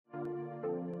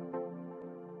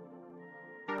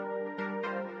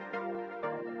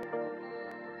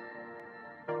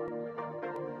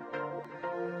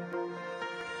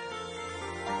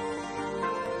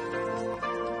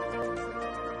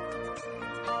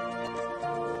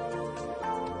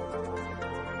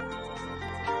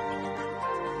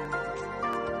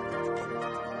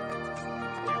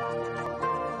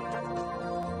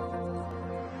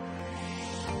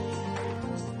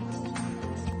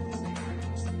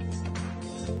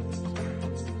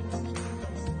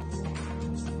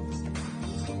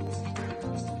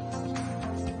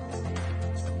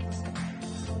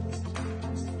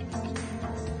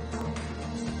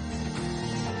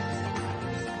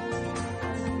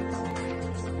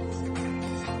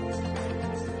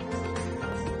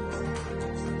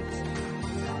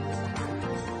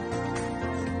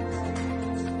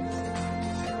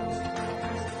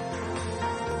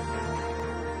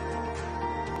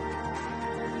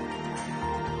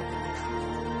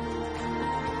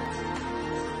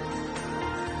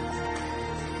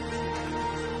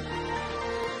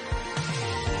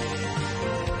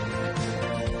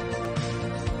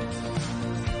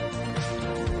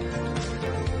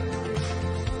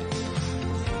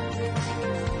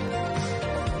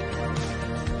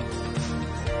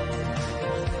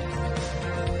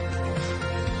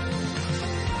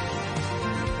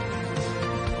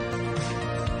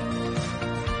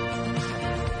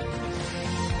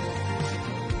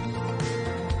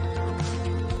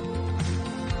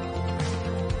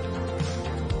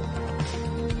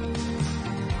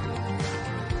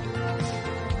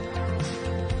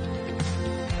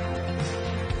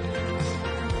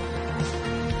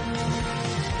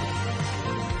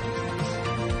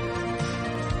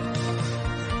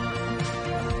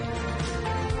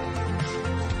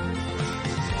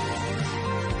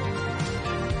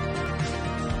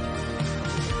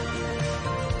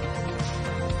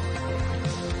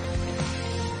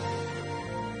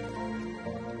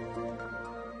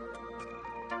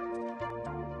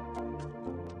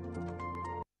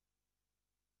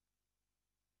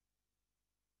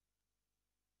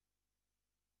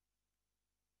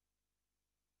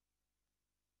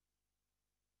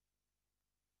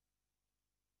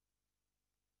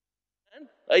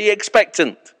Are you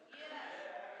expectant?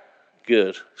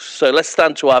 Good. So let's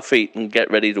stand to our feet and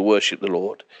get ready to worship the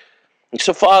Lord. And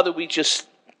so, Father, we just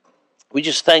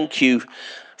thank you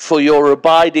for your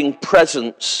abiding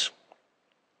presence.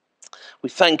 We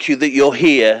thank you that you're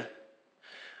here.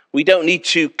 We don't need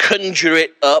to conjure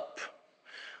it up.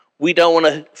 We don't want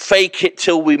to fake it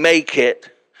till we make it.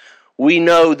 We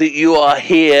know that you are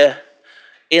here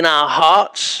in our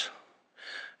hearts.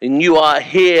 And you are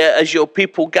here as your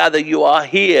people gather. You are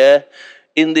here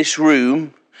in this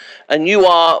room. And you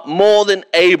are more than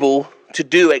able to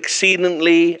do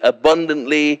exceedingly,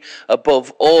 abundantly,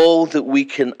 above all that we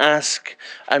can ask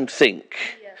and think.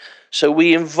 Yeah. So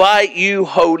we invite you,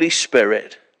 Holy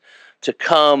Spirit, to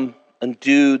come and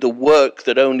do the work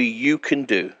that only you can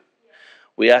do.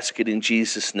 We ask it in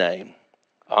Jesus' name.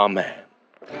 Amen.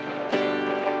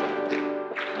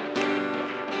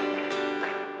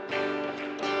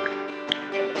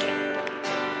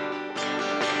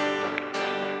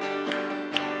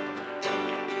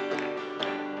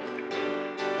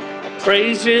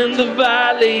 Praise in the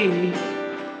valley,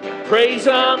 praise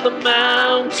on the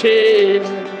mountain,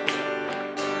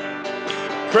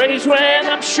 praise when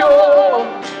I'm sure,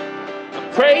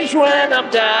 praise when I'm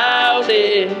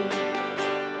doubting,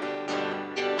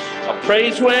 I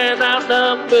praise when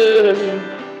outnumbered,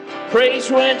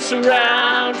 praise when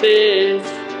surrounded,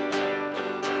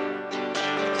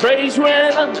 praise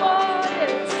when I'm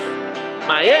honest,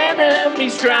 my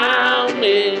enemies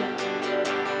drowning.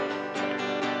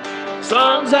 As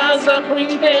long as I'm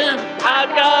breathing, I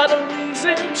got a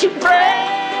reason to praise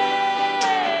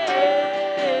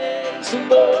the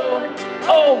Lord.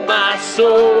 Oh, my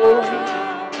soul,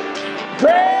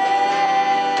 praise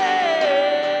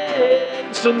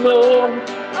the Lord.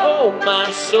 Oh, my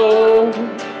soul,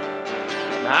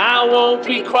 I won't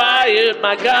be quiet.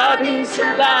 My God is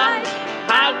alive.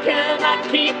 How can I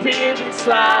keep it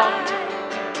inside?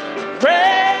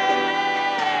 Praise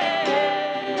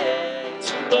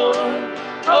the Lord.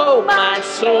 Oh, my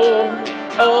soul,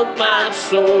 oh, my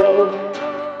soul.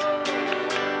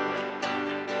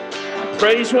 I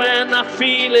praise when I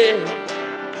feel it.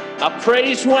 I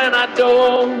praise when I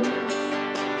don't.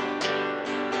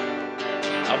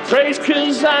 I praise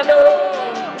because I know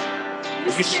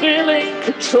you're still in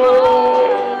control.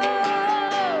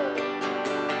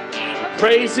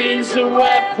 Praise is a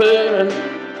weapon.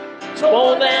 It's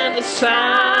more than a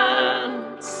sound.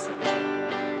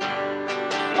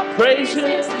 Praise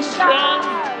is the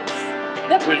shouts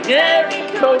that bring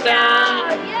Jericho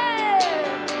down.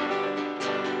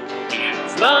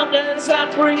 As long as I'm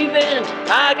breathing,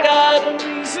 I got a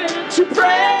reason to praise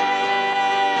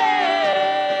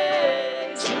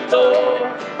the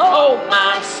Lord. Oh,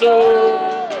 my soul,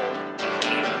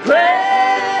 praise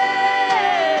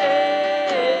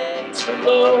the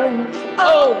Lord.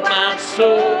 Oh, my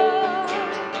soul,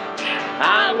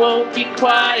 I won't be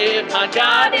quiet. My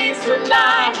God is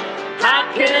alive.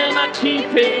 How can I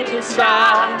keep it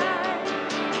inside?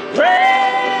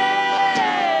 Praise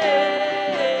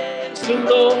the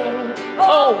Lord.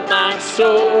 Oh, my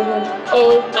soul.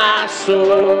 Oh, my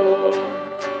soul.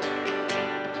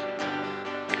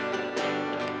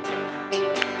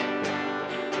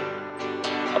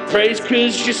 I praise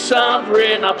because you're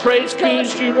sovereign. I praise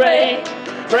because you reign.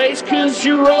 Praise because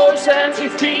you rose and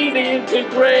defeated the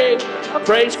grave. I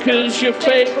praise because you're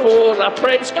faithful. I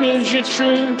praise because you're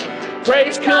true.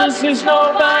 Praise because there's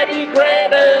nobody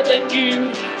greater than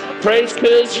you. Praise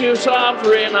because you're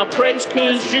sovereign. I praise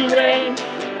because you reign.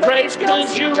 Praise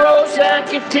because you rose and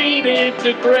defeated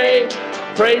the grave.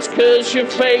 Praise because you're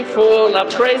faithful. I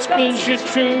praise because you're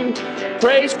true.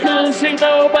 Praise because there's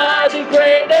nobody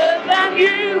greater than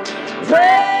you.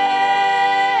 Praise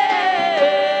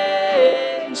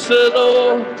the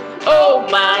Lord. Oh,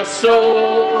 my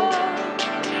soul.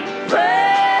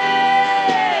 Praise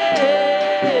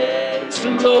the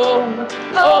Lord.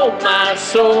 Oh, my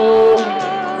soul.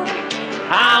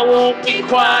 I won't be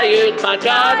quiet. My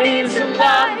God is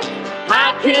alive.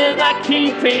 How can I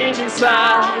keep it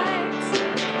inside?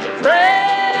 Praise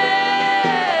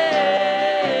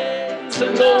the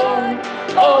Lord.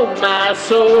 Oh, my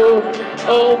soul.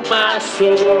 Oh, my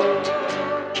soul.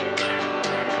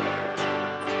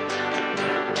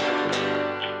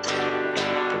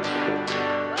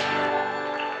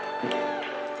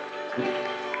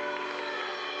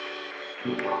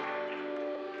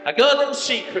 I got a little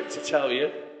secret to tell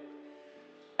you.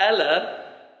 Ella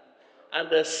and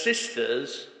her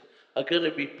sisters are going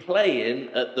to be playing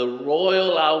at the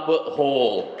Royal Albert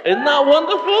Hall. Isn't that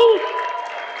wonderful?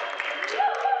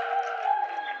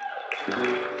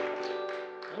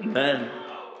 Amen.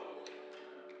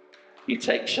 you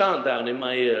take Sean down in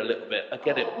my ear a little bit. I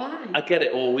get it. Why? I get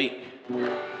it all week.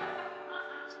 And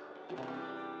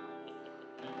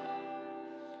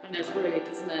it's weird,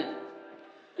 isn't it?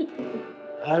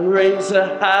 I raise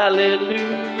a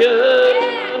hallelujah.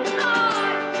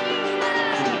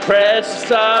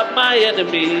 Press up my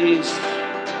enemies.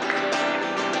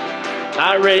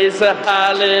 I raise a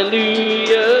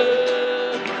hallelujah.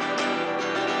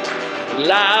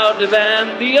 Louder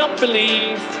than the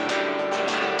unbelief.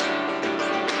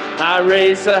 I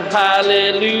raise a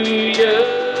hallelujah.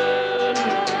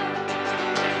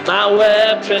 My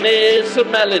weapon is a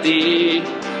melody.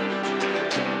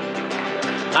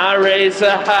 I raise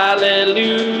a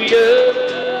hallelujah.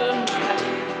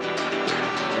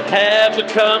 Heaven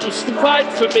comes to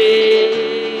fight for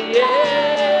me.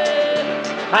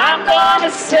 Yeah. I'm gonna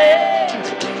sing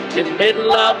in the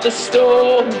middle of the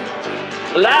storm.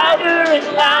 Louder and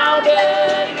louder,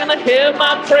 you're gonna hear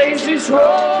my praises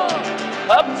roar.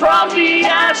 Up from the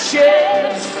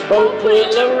ashes, hope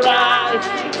will arise.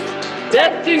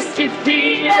 Death is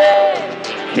defeated,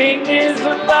 King is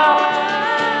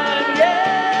alive. Yeah.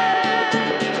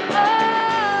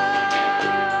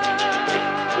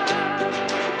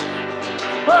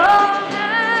 Oh,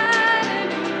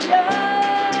 hallelujah.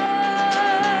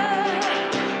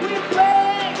 We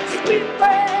praise, we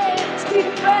praise, we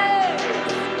praise.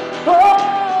 Oh,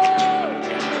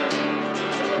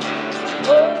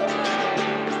 oh.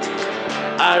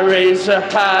 I raise a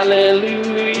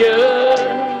hallelujah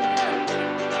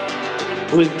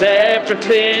with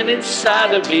everything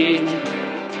inside of me.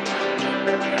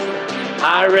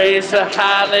 I raise a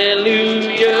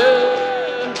hallelujah.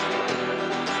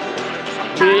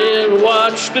 We'll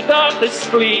watch the darkness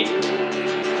flee.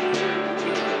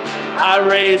 I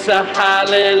raise a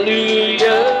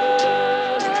hallelujah.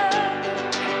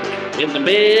 In the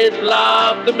middle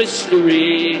of the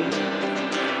mystery,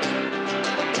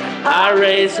 I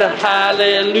raise a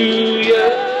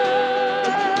hallelujah.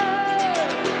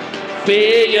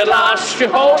 Fear you lost your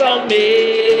hold on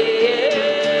me.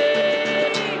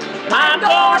 I'm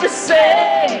gonna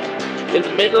sing in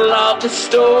the middle of the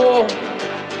storm.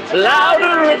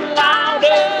 Louder and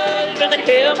louder, you're gonna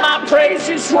hear my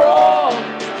praises roar.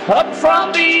 Up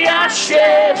from the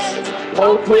ashes,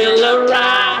 hope will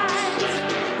arise.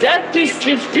 Death is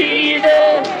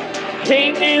defeated,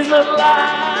 King is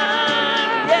alive.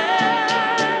 Yeah.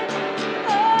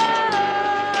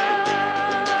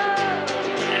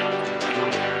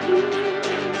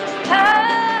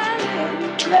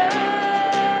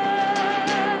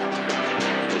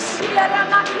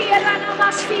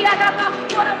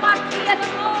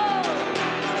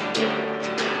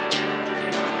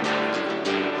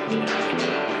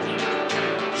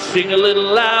 Sing a little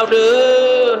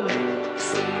louder.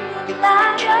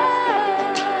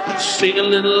 Sing a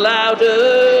little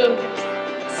louder.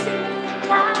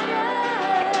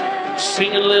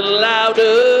 Sing a little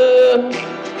louder.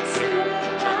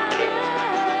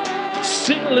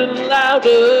 Sing a little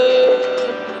louder.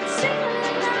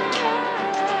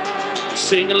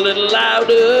 Sing a little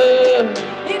louder.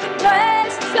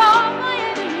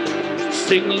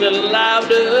 Sing a little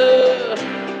louder.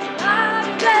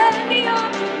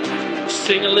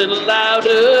 Sing a little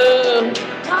louder.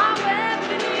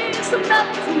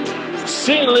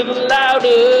 Sing a little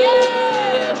louder.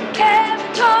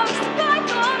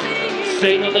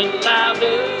 Sing a little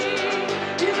louder.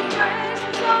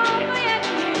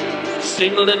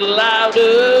 Sing a little louder.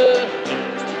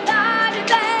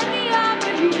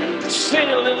 Sing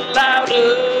a little louder.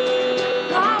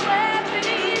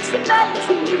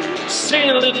 Sing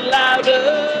a little louder.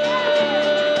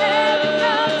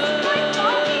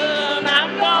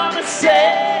 I'm gonna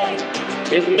sing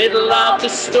in the middle of the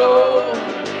storm.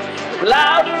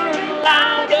 Louder and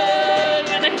louder,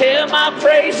 you're gonna hear my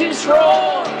praises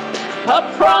roar.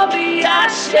 Up from the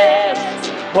ashes,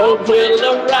 hope will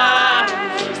arise.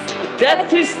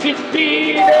 Death is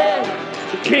defeated,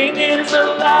 the King is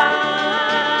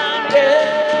alive.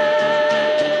 Yeah.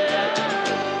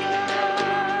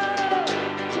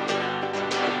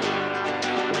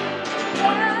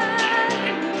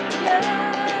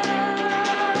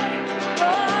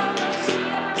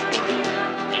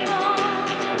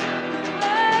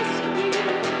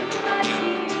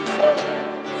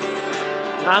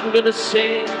 I'm gonna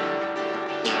sing,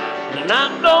 and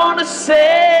I'm gonna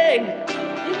sing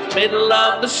in the middle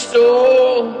of the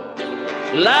storm.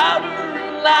 Louder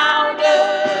and louder,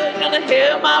 you're gonna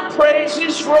hear my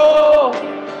praises roar.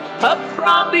 Up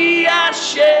from the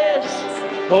ashes,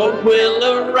 hope will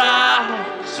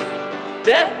arise.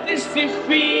 Death is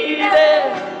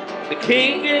defeated, the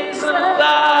King is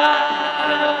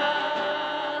alive.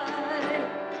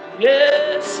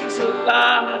 Yes, he's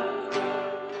alive.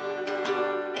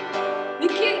 The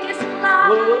King is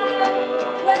alive.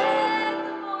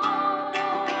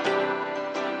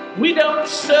 We don't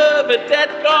serve a dead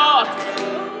God.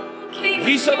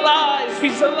 He's alive.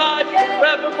 He's alive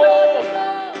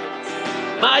forevermore.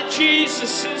 My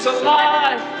Jesus is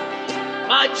alive.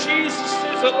 My Jesus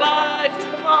is alive.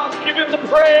 Come on, give him the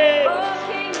praise.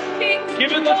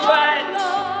 Give him the thanks.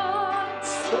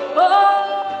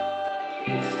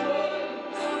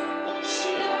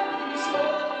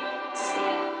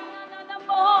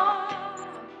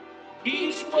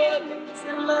 He's worthy.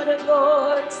 The Lord of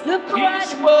Lords, the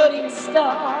bright morning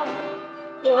star.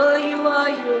 Oh, you are,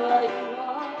 you are, you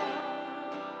are.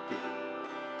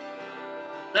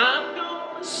 I'm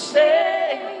gonna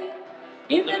stay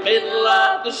in the middle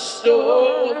of the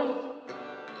storm.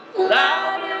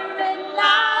 Louder and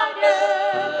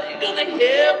louder, you're gonna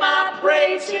hear my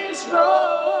praises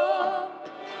roar.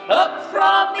 Up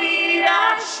from the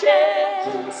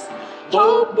ashes,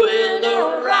 hope will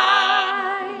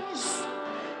arise.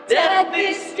 Death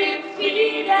is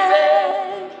defeated,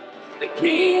 the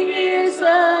King is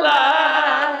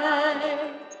alive.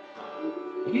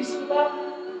 He's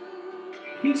alive,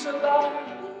 he's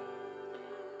alive,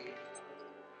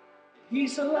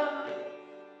 he's alive.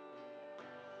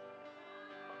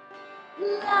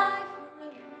 Life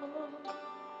forevermore.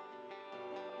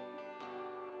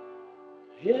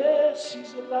 Yes,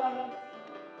 he's alive.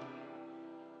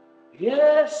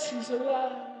 Yes, he's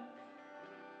alive.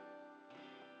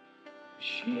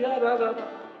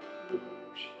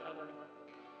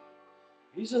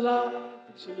 He's alive. He's alive.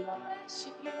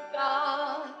 Worship you,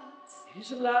 God.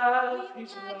 He's alive. We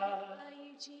He's magnify alive.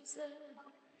 you, Jesus.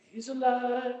 He's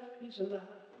alive. He's alive.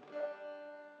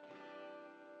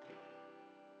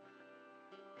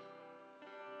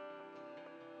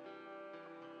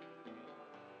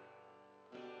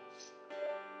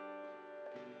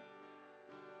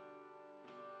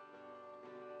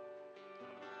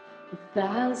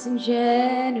 1,000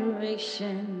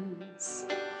 generations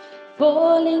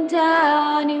falling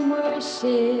down in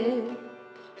worship,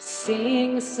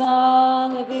 sing a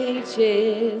song of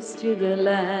ages to the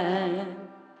Lamb.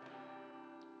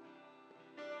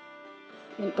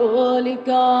 And all who've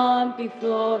gone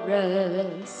before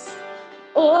us,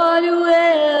 all who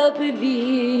will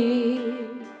believe,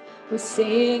 will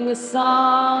sing a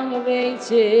song of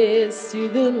ages to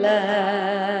the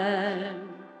Lamb.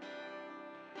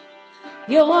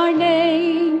 Your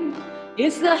name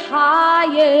is the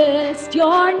highest,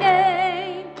 your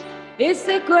name is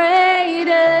the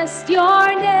greatest,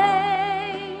 your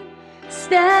name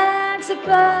stands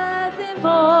above them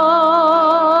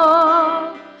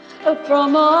all.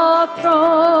 From all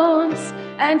thrones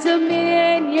and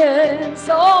dominions,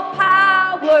 all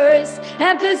powers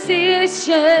and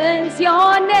positions,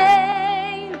 your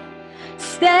name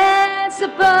stands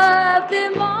above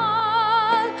them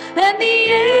all. And the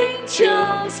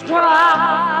angels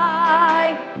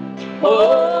cry,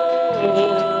 holy,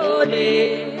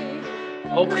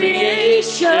 all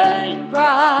creation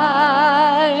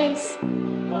cries,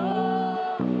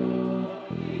 holy,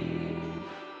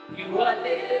 you are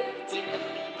lifted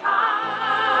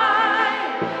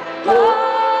high,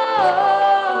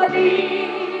 holy,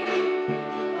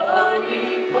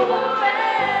 holy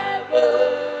forever.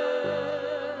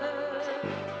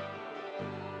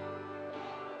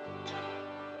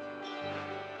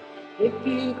 If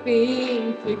you've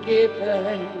been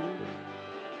forgiven,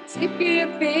 if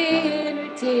you've been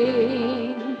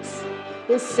redeemed,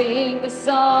 we'll sing the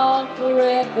song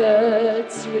forever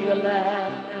to the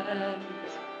Lamb.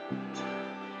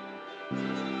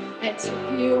 And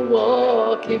if you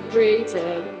walk in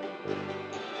freedom,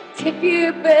 if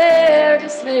you bear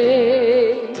His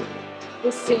name,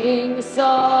 we'll sing the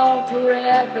song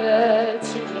forever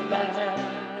to the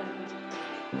Lamb.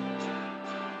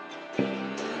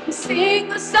 Sing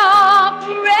the song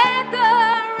forever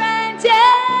and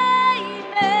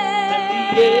amen.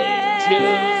 And the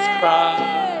angels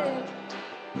cry,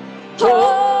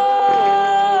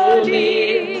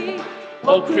 holy,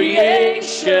 all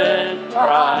creation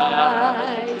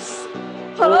cries,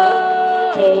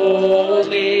 holy,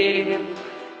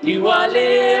 you are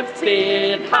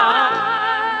lifted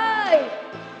high,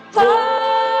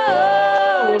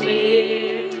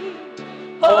 holy,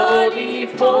 holy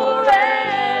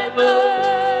forever.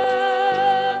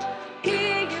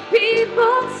 Hear your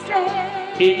people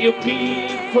say, hear your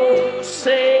people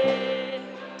say,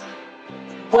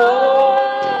 holy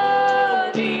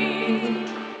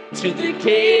to the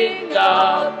King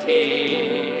of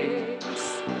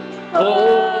Kings, holy,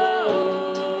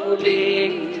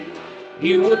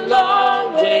 you will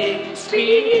always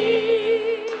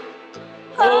be,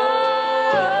 holy.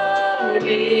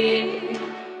 holy,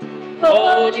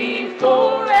 holy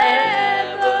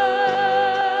forever.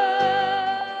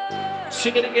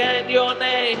 Sing it again, your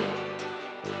name.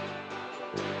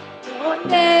 Your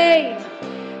name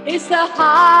is the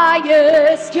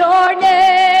highest, your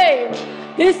name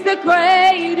is the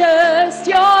greatest,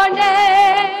 your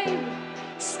name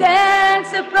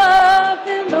stands above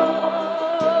them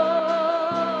all.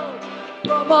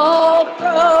 From all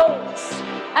thrones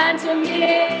and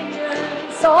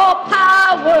dominions, all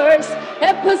powers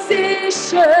and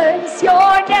positions,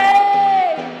 your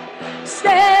name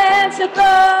stands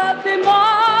above them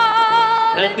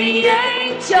all. And the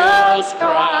angels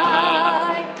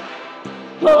cry,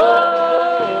 holy,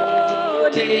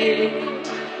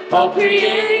 all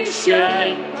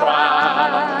creation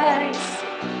cries,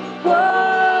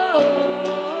 holy,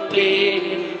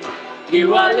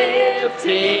 you are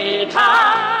lifted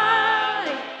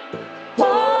high,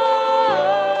 holy,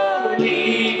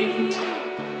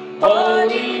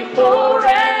 holy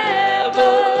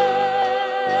forever.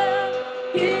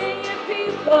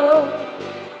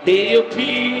 Hear your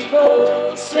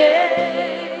people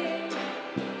say,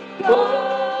 holy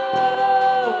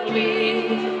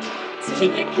to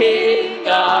the King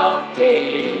of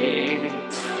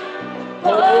Kings.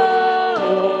 Holy,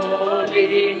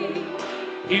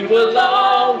 you will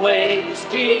always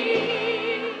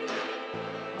be.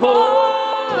 Holy,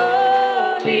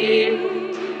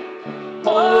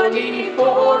 holy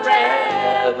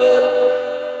forever.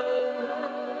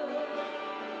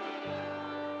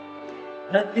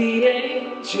 And the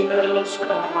angels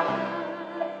cry,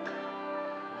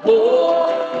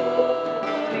 holy,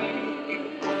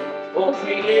 all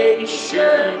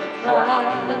creation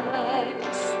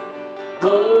cries,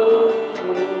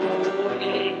 holy,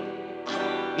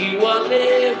 you are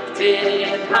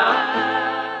lifted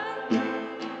high,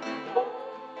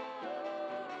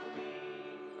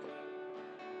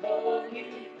 holy,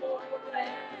 holy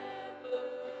forever.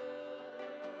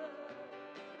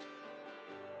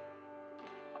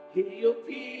 Hear your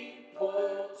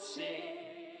people sing,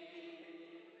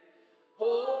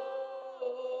 holy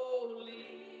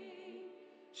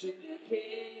to the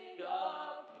King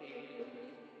of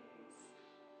Kings.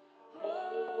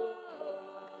 Holy,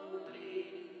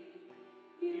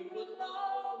 you will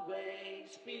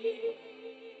always be.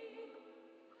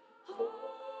 Holy,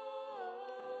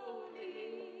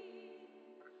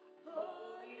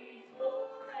 holy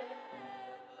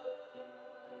forever.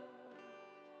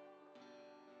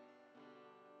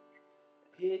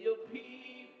 Hear your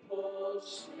people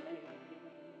sing,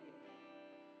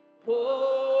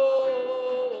 holy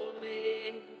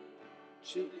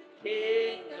to the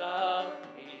King of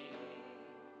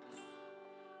Kings.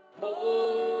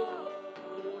 Holy,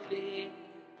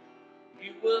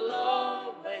 you will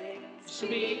always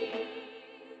be.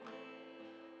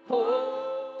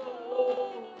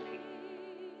 Holy,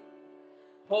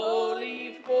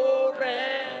 holy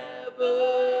forever.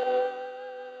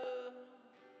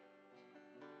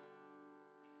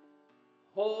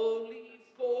 Holy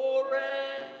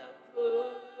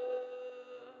forever.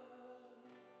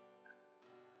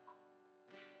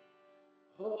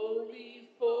 Holy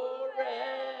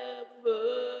forever.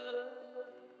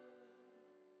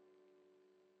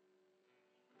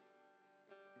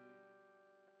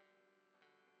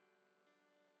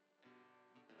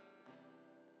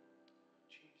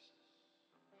 Jesus,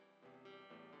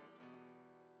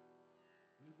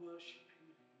 we worship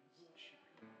you, we worship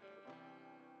you.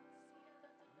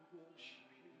 We worship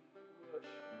you, we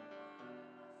worship you.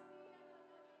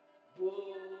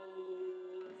 Oh,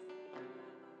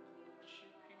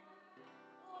 worship you.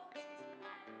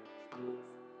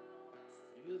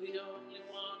 You're the only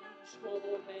one who's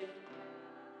holy.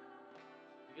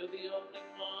 You're the only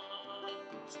one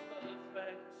who's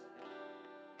perfect.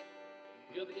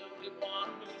 You're the only one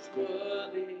who's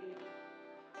worthy.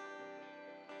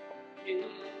 Yeah.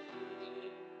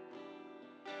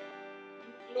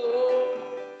 Glorious.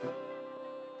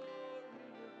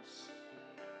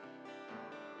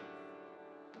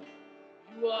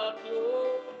 You are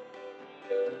glorious.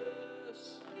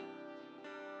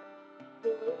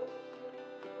 Oh,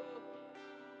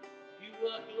 you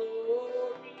are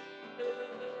glorious.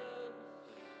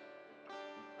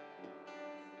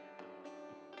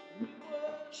 We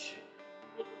worship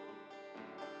you.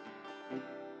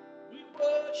 We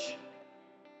worship.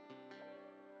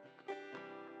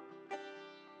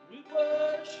 We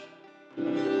worship.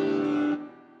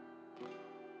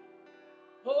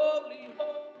 Holy,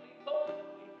 holy,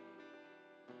 holy,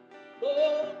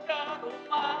 Lord God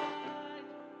Almighty,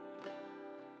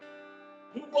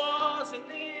 who was and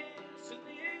is to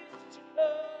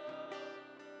come.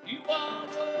 You are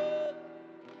worthy.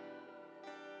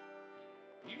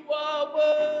 You are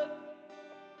worthy.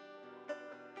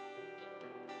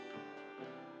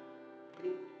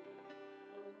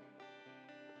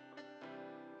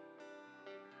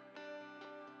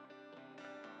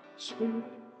 Spirit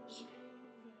was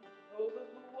moving over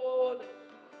the water.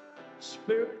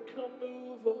 Spirit, come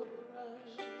move over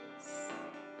us.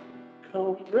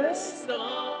 Come rest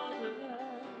on us.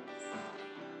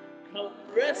 Come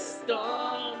rest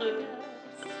on us.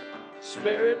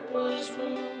 Spirit was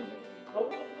moving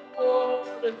over the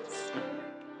water. Spirit,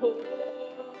 over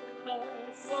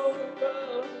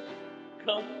us.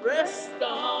 Come rest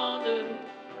on us.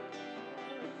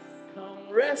 Come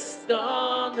rest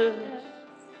on us.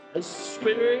 The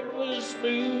Spirit was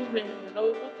moving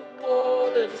over the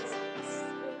waters.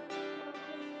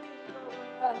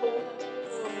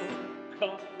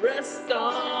 Come rest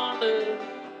on us.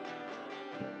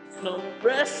 Come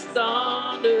rest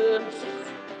on us.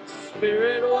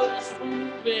 Spirit was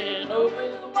moving over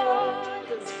the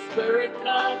waters. Spirit,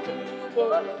 come move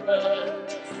over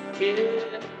us.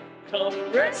 Yeah.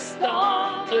 Come rest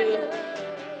on us.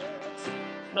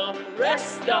 Come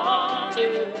rest on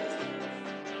us.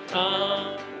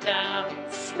 Come down,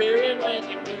 Spirit, when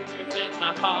you move, you make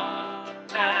my heart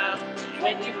pound.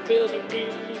 When you feel the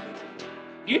room,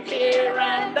 you're here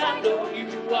and I know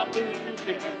you are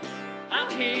moving.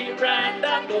 I'm here and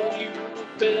I know you will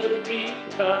feel me.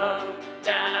 Come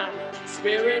down,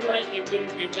 Spirit, when you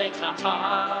move, you make my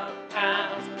heart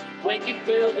pound. When you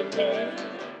feel the room,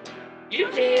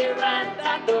 you're here and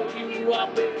I know you are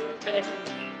moving.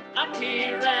 I'm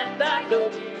here and I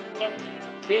know you are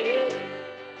moving.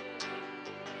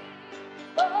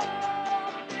 Oh,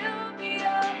 fill me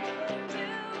up,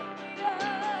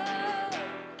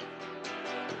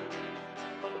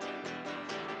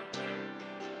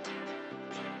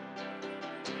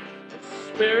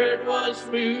 Spirit was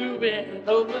moving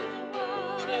over the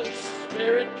water.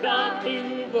 Spirit, come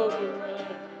move over us.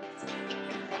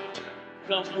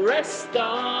 Come rest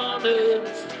on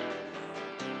us.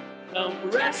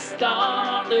 Come rest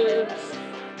on us.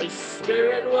 The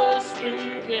Spirit was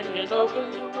moving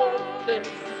over the water.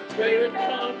 Spirit,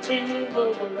 come move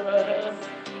over us.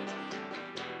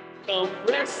 Come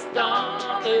rest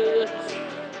on us.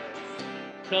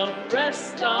 Come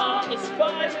rest on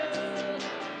us.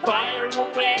 Fire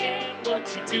away,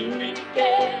 won't you do it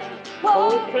again?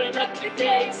 Open up the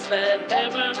gates, let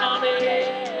heaven on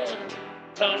in.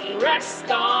 Come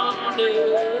rest on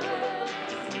us.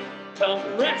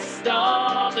 Come rest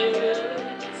on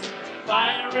us.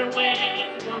 Fire and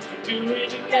wind, won't you do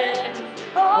it again?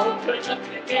 Open up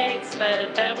the gates,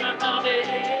 let heaven on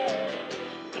in.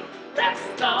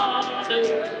 Rest on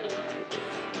us.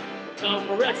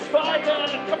 Come rest, fire,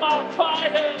 come on,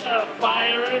 fire.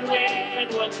 Fire and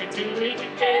wind, won't you do it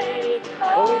again?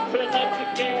 Open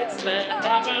up the gates, let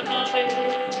heaven on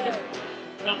in.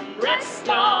 Come rest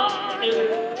on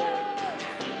us.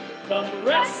 Come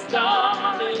rest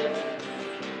on us.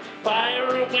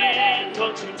 Fire and wind,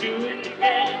 won't you do it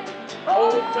again?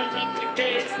 Open up the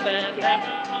gates, let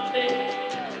heaven on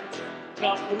in.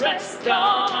 Come rest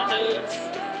on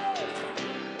us.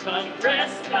 Come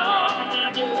rest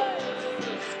on us.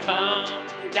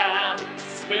 Come down.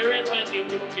 Spirit, when you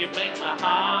move, you make my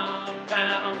heart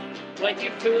pound. When you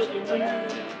feel the room,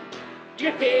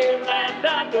 you're here and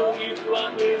I know you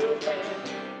are moving.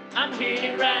 I'm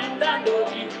here and I know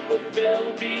you will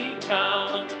feel me.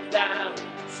 Come down.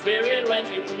 Spirit, when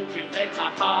you move, you make my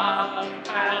heart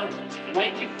pound.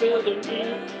 When you feel the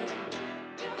room,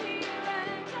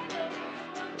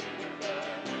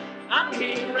 I'm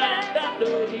here and I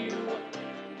know you.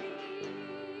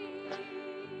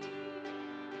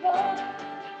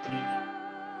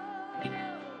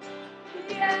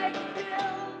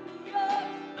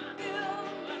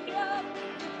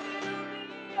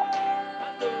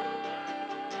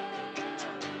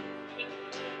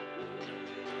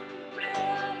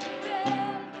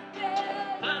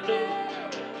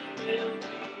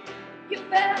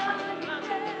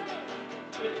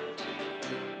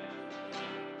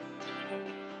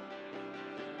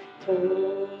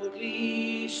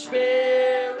 Holy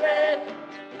Spirit,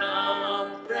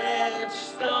 come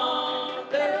rest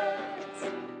on us.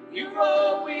 You're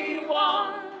all we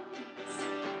want.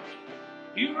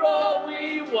 You're all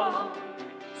we want.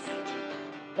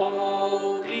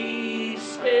 Holy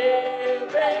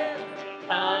Spirit,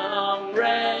 come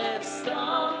rest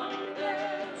on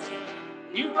us.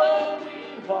 You're all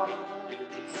we want.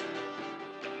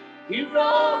 You're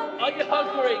all. Are you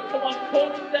hungry? Come on,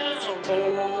 call it down.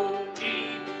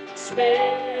 Holy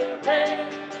Spirit,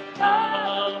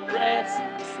 come rest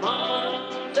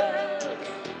on us.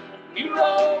 You're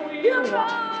all we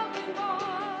want.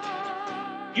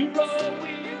 You're all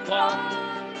we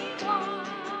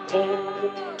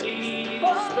Holy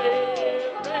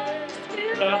Spirit,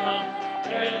 come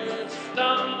rest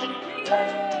on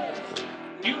us.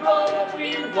 You're all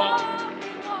we want.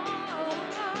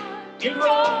 You're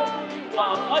all we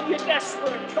want. Are you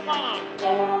desperate? Come on.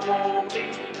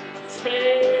 Holy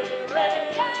Spirit,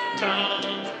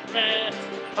 come rest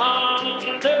on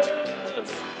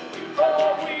us. You're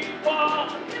all we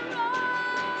want.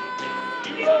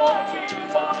 You're all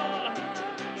we want.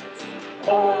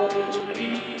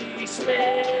 Holy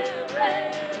Spirit,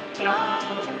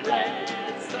 come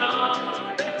rest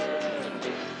on us.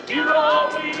 You're all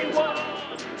we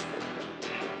want.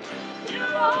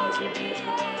 You're all we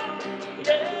want.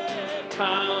 Yeah,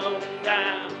 calm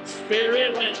down.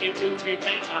 Spirit, when you move, you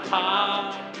make my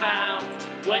heart pound.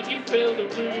 When you fill the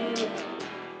room,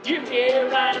 you hear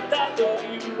and I know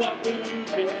you are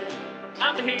moving.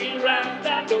 I'm here and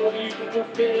I know you will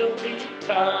feel me.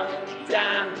 Calm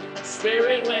down.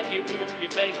 Spirit, when you move, you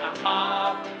make my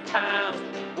heart pound.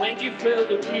 When you fill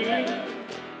the room,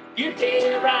 you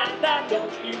hear and I know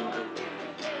you will.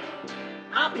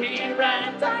 I'm here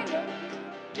and I know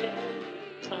you.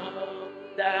 Yeah. Calm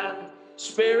down.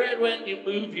 Spirit, when you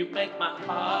move, you make my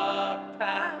heart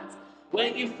pound.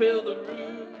 When you fill the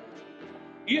room,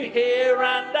 you hear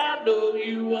and I know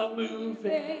you are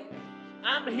moving.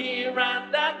 I'm here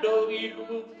and I know you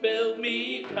will fill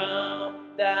me. Calm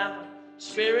down.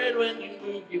 Spirit, when you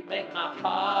move, you make my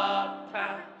heart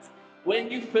pound.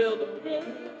 When you fill the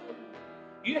room,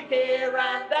 you hear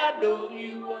and I know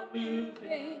you are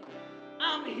moving.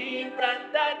 I'm here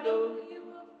and I know you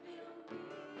will fill me.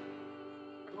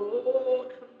 Oh,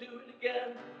 come do it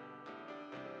again.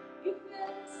 You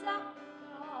fill us up,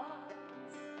 God.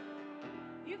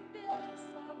 You fill us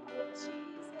up with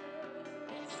Jesus.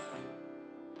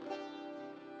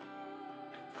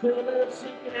 Fill us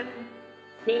again,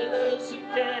 fill us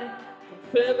again,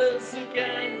 fill us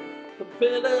again,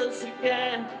 fill us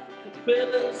again,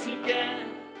 fill us again,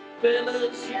 fill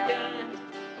us again.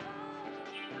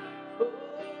 Oh,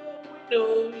 we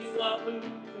know you are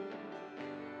moving.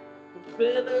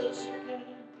 Fill us again,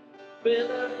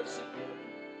 fill us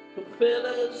again, fill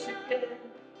us again,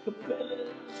 fill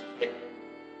us again,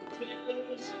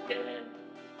 fill us again.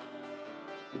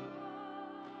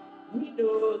 We know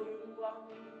you are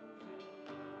moving.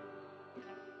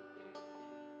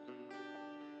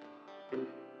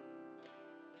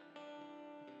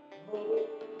 Oh.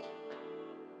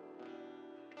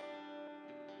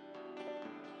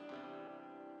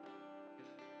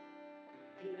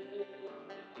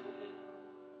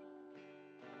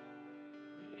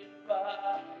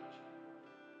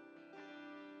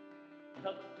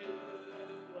 Come do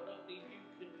what only you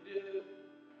can do.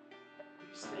 We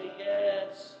say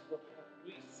yes,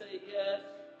 we say yes,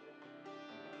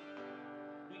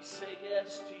 we say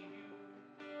yes to you.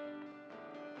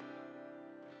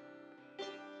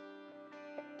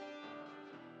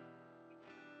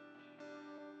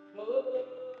 Oh,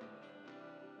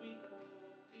 we know,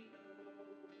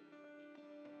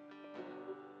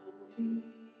 Holy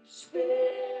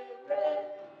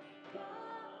Spirit, come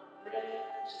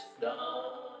rest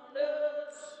on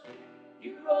us.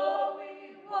 You're all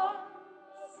we want,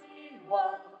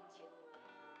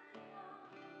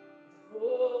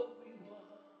 all we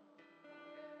want.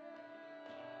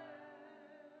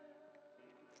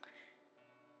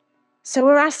 So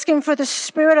we're asking for the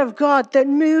Spirit of God that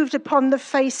moved upon the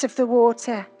face of the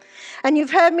water. And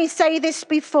you've heard me say this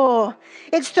before.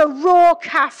 It's the raw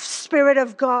calf Spirit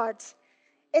of God.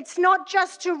 It's not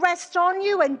just to rest on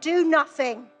you and do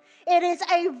nothing. It is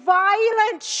a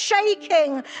violent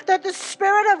shaking that the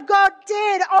Spirit of God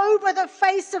did over the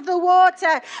face of the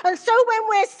water. And so when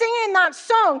we're singing that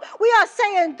song, we are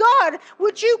saying, God,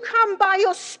 would you come by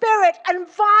your Spirit and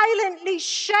violently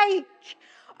shake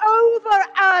over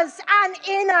us and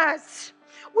in us?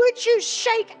 Would you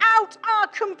shake out our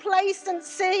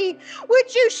complacency?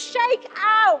 Would you shake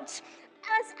us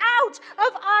out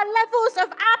of our levels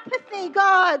of apathy,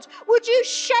 God? Would you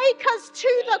shake us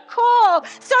to the core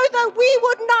so that we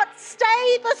would not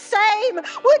stay the same?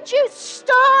 Would you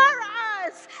stir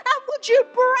us? And would you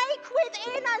break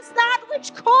within us that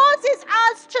which causes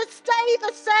us to stay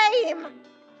the same?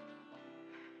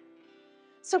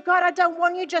 So God, I don't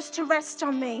want you just to rest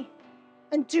on me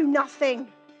and do nothing.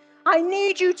 I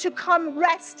need you to come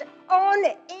rest on,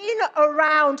 in,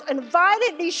 around, and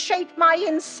violently shake my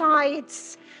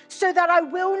insides so that I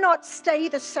will not stay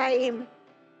the same.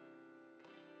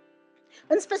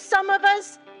 And for some of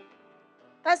us,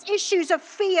 that's issues of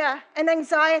fear and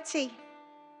anxiety.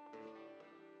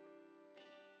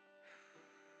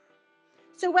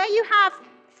 So where you have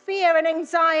fear and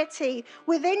anxiety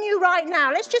within you right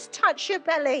now, let's just touch your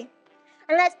belly.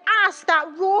 And let's ask that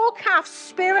raw calf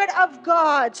Spirit of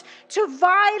God to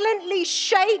violently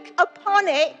shake upon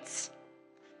it,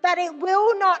 that it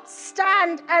will not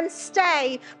stand and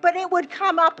stay, but it would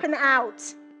come up and out.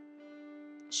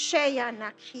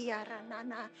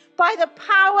 By the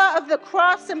power of the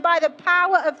cross and by the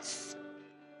power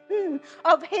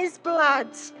of his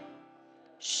blood.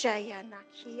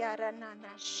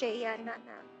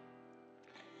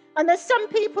 And there's some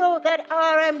people that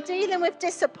are dealing with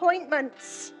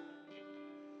disappointments.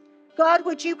 God,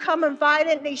 would you come and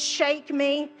violently shake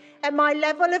me at my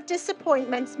level of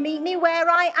disappointments? Meet me where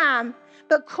I am,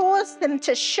 but cause them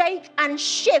to shake and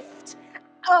shift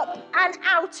up and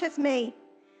out of me.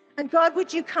 And God,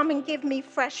 would you come and give me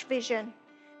fresh vision?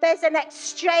 There's an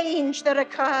exchange that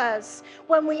occurs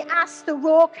when we ask the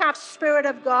raw calf Spirit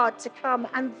of God to come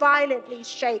and violently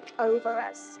shake over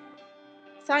us.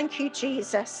 Thank you,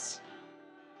 Jesus.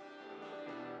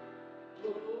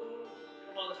 Come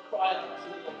on, let's cry out to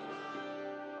the Lord.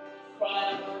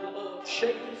 Cry out to the Lord.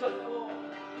 Shake us up, Lord.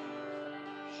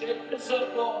 Shake us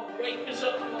up, Lord. Wake us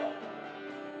up, Lord.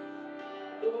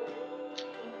 Lord.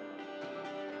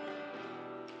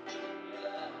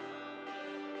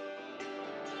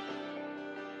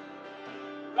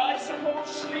 Rise up, O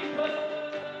sleeper.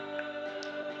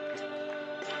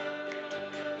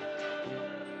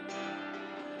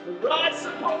 Rise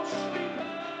up, O sleeper.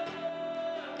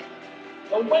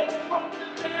 Awake from the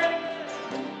dead.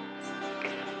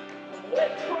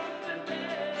 Awake from the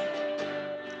dead.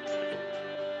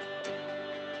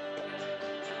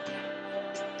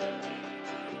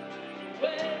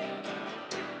 Awake.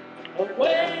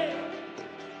 Awake.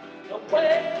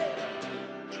 Awake.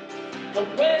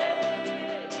 Awake.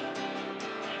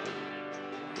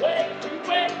 Wake,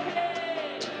 wake.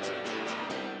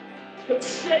 Come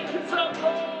shake us up,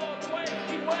 Lord. Wake,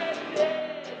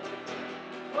 wake.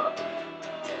 Oh,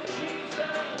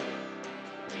 Jesus.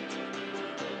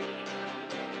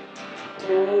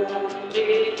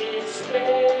 Holy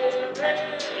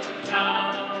Spirit,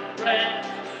 come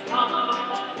rest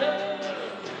on us.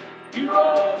 You're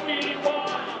all we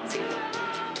want.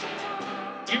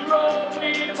 You're all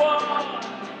we want.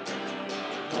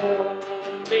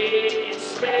 Holy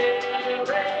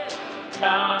Spirit,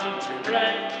 come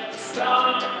rest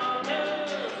on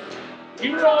us.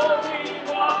 You're all we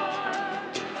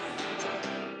want.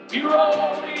 You're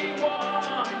all we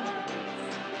want.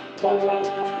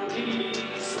 Holy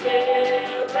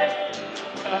Spirit,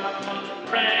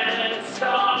 come rest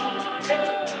on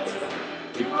us.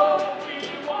 You're all we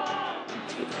want.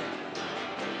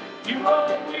 You're all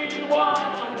we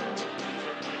want.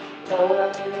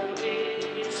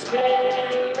 Holy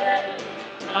Spirit,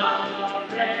 come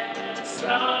rest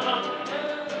on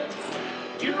us.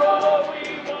 You're all we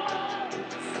want.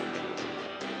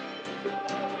 You're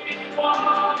all we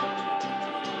want.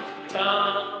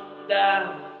 Come down.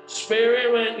 Spirit,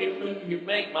 when you move, you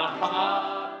make my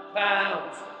heart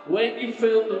pound. When you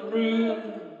fill the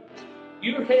room,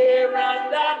 you're here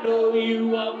and I know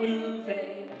you are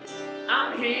moving.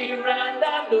 I'm here and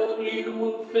I know you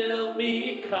will fill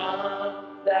me.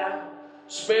 Come down.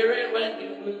 Spirit, when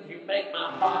you move, you make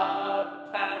my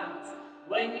heart pound.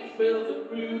 When you fill the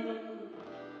room,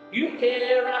 you're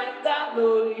here and I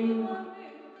know you.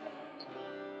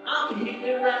 I'm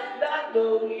here and I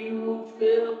know you will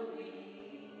fill me.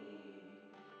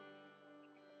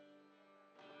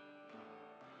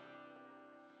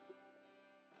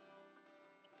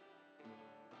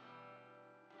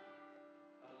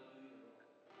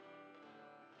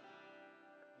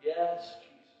 Yes,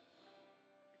 Jesus.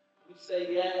 We say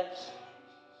yes, Jesus.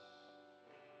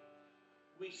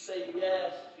 We say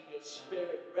yes to your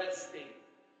Spirit resting.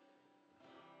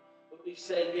 But we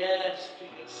say yes to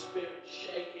your Spirit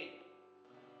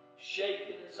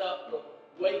shaking us up, Lord,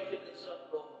 waking us up,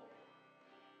 Lord.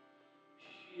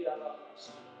 We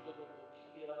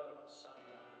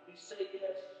say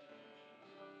yes to you,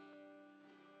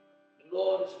 Jesus.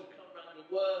 Lord, as we come around the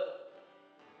word,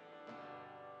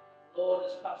 Lord,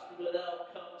 as Pastor Liddell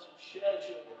comes and shares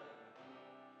your word,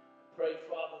 I pray,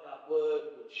 Father, that word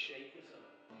would shake us up.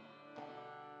 I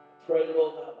pray,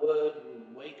 Lord, that word will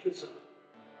wake us up,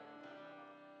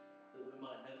 that we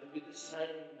might never be the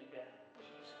same again,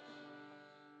 Jesus.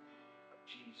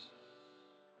 Jesus.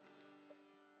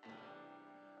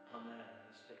 Amen.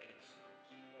 Let's take it.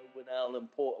 Winnell and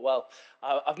Paul. Well,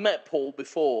 I've met Paul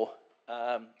before.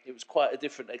 It was quite a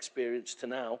different experience to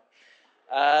now.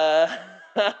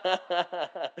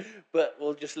 But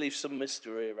we'll just leave some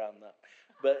mystery around that.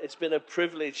 But it's been a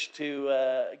privilege to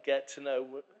get to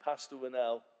know Pastor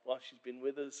Winnell while she's been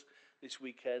with us this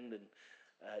weekend, and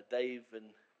Dave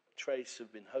and Trace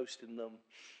have been hosting them.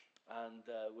 And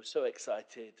we're so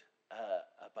excited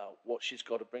about what she's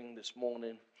got to bring this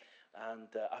morning. And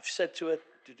I've said to her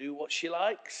to do what she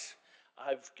likes.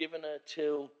 I've given her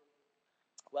till,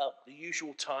 well, the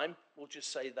usual time. We'll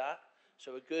just say that.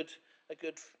 So a good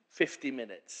 50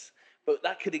 minutes. But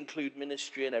that could include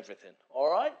ministry and everything. All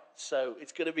right? So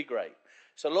it's going to be great.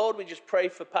 So, Lord, we just pray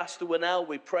for Pastor Winnell.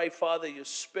 We pray, Father, your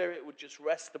spirit would just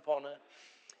rest upon her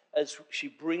as she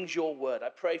brings your word. I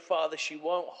pray, Father, she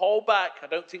won't hold back. I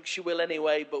don't think she will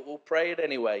anyway, but we'll pray it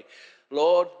anyway.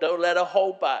 Lord, don't let her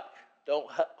hold back. Don't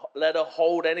let her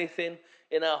hold anything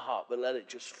in her heart, but let it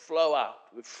just flow out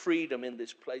with freedom in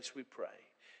this place, we pray.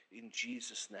 In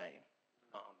Jesus' name,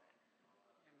 amen.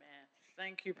 Amen.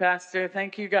 Thank you, Pastor.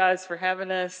 Thank you guys for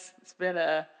having us. It's been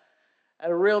a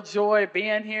real joy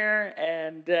being here.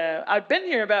 And I've been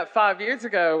here about 5 years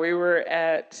ago. We were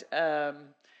at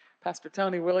Pastor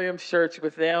Tony Williams' church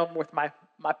with them, with my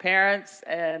parents.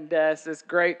 And it's just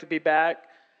great to be back.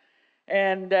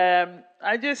 And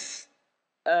I just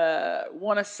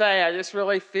want to say, I just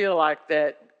really feel like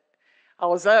that I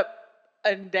was up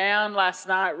and down last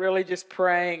night, really just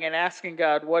praying and asking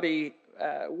God what he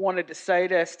wanted to say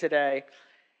to us today.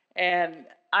 And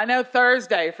I know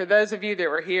Thursday, for those of you that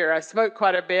were here, I spoke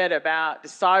quite a bit about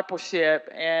discipleship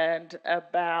and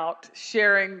about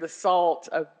sharing the salt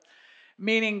of,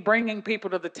 meaning bringing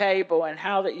people to the table and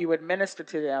how that you would minister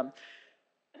to them.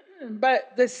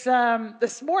 But this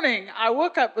morning, I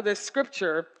woke up with this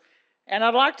scripture, and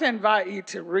I'd like to invite you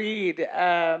to read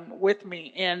with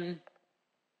me in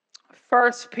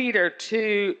 1 Peter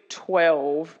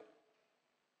 2:12.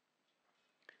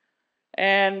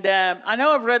 And I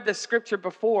know I've read this scripture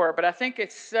before, but I think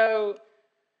it's so,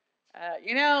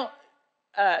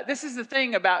 this is the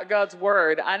thing about God's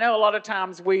word. I know a lot of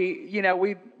times we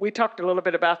talked a little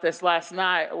bit about this last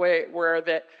night, where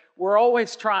that we're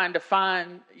always trying to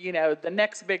find, the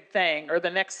next big thing or the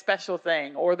next special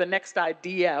thing or the next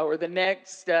idea or the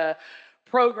next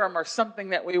program or something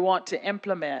that we want to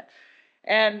implement.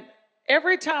 And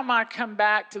every time I come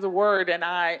back to the Word and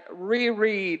I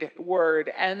reread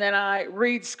Word and then I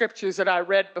read scriptures that I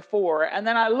read before and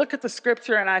then I look at the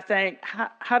scripture and I think,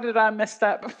 how did I miss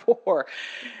that before?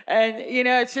 And,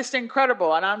 it's just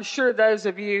incredible. And I'm sure those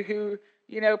of you who,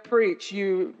 preach,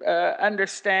 you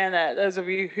understand that, those of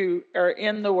you who are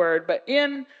in the Word. But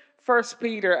in 1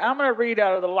 Peter, I'm going to read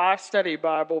out of the Life Study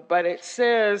Bible, but it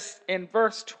says in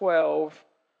verse 12,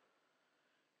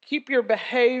 keep your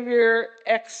behavior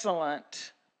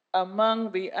excellent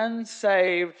among the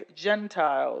unsaved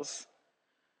Gentiles.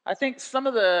 I think some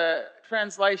of the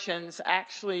translations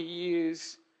actually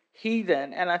use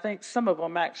heathen, and I think some of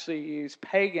them actually use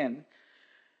pagan.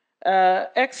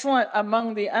 Excellent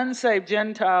among the unsaved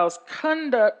Gentiles.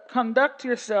 Conduct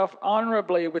yourself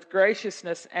honorably with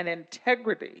graciousness and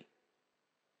integrity,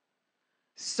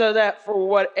 so that for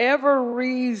whatever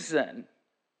reason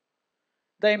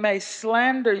they may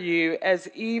slander you as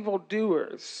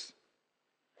evildoers,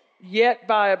 yet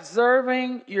by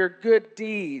observing your good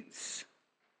deeds,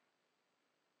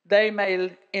 they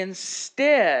may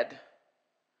instead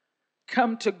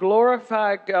come to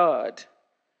glorify God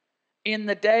in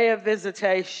the day of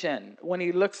visitation when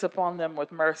he looks upon them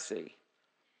with mercy.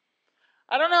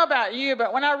 I don't know about you,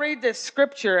 but when I read this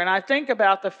scripture and I think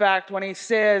about the fact when he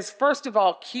says, first of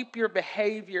all, keep your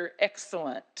behavior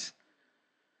excellent.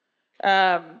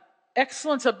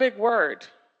 Excellence, a big word.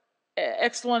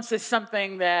 Excellence is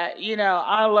something that,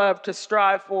 I love to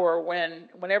strive for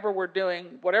whenever we're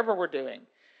doing whatever we're doing.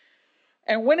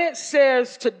 And when it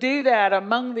says to do that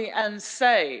among the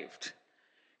unsaved,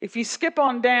 if you skip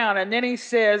on down, and then he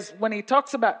says, when he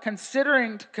talks about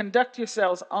considering to conduct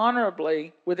yourselves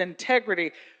honorably with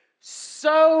integrity,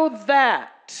 so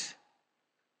that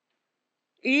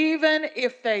even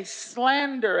if they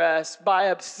slander us by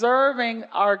observing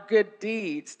our good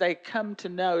deeds, they come to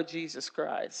know Jesus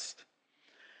Christ.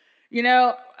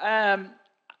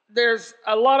 There's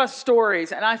a lot of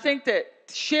stories, and I think that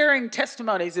sharing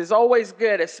testimonies is always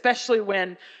good, especially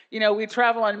when, we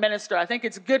travel and minister. I think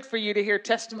it's good for you to hear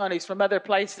testimonies from other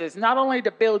places, not only to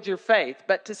build your faith,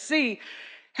 but to see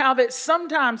how that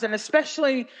sometimes, and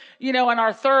especially, in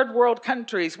our third world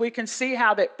countries, we can see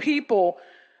how that people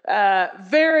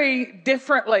very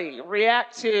differently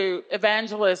react to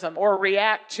evangelism or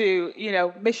react to,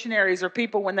 missionaries or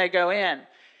people when they go in.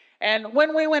 And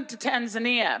when we went to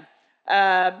Tanzania,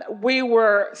 we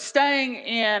were staying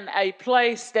in a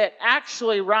place that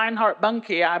actually Reinhard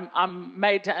Bonnke, I'm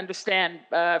made to understand,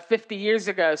 50 years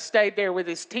ago, stayed there with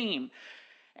his team.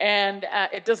 And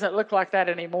it doesn't look like that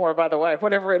anymore, by the way,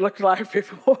 whatever it looked like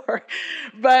before.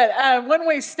 But when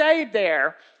we stayed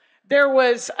there, there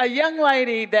was a young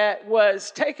lady that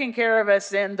was taking care of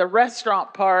us in the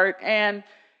restaurant part. And,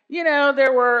 you know,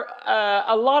 there were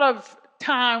a lot of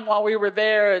time while we were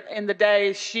there in the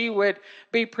day, she would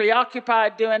be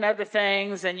preoccupied doing other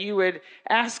things, and you would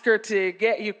ask her to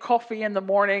get you coffee in the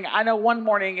morning. I know one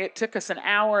morning it took us an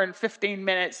hour and 15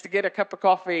 minutes to get a cup of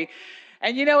coffee.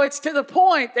 And, you know, it's to the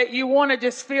point that you want to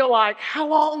just feel like, how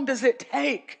long does it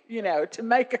take, you know, to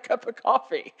make a cup of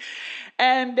coffee?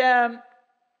 And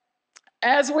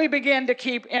as we began to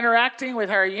keep interacting with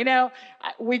her, you know,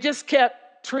 we just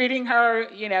kept treating her,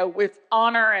 you know, with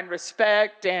honor and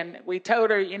respect. And we told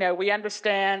her, you know, we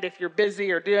understand if you're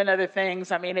busy or doing other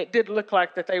things. I mean, it did look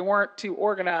like that they weren't too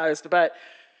organized, but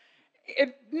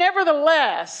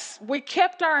nevertheless, we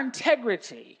kept our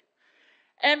integrity.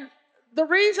 And the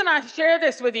reason I share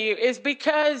this with you is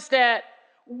because that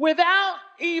without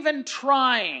even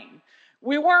trying,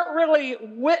 we weren't really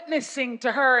witnessing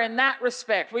to her in that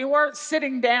respect. We weren't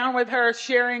sitting down with her,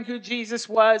 sharing who Jesus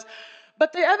was.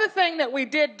 But the other thing that we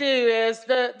did do is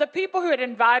the people who had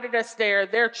invited us there,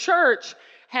 their church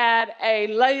had a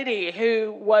lady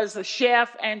who was a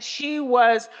chef, and she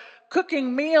was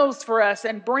cooking meals for us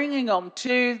and bringing them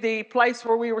to the place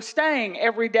where we were staying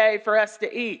every day for us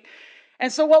to eat.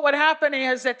 And so what would happen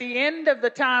is at the end of the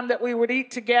time that we would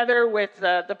eat together with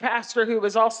the pastor who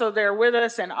was also there with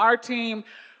us and our team,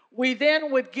 we then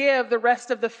would give the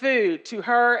rest of the food to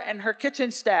her and her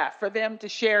kitchen staff for them to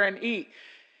share and eat.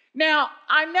 Now,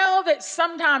 I know that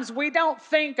sometimes we don't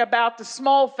think about the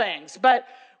small things, but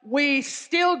we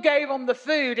still gave them the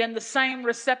food in the same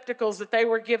receptacles that they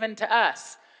were given to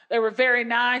us. They were very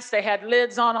nice. They had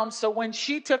lids on them. So when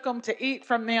she took them to eat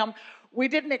from them, we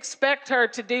didn't expect her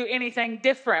to do anything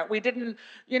different. We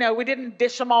didn't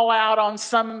dish them all out on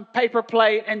some paper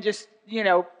plate and just, you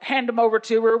know, hand them over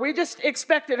to her. We just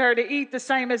expected her to eat the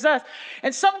same as us.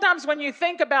 And sometimes when you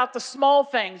think about the small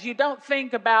things, you don't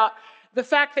think about the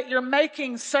fact that you're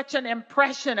making such an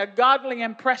impression, a godly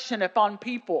impression upon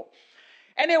people.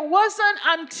 And it wasn't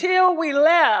until we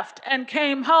left and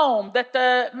came home that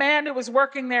the man who was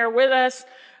working there with us,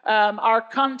 our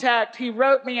contact, he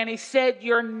wrote me and he said,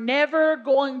 "You're never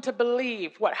going to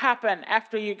believe what happened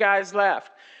after you guys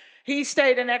left." He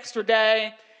stayed an extra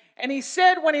day. And he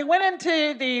said when he went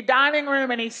into the dining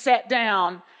room and he sat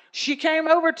down, she came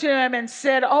over to him and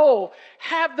said, "Oh,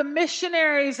 have the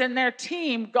missionaries and their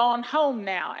team gone home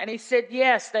now?" And he said,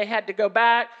 "Yes, they had to go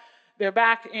back. They're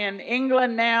back in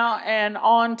England now and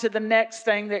on to the next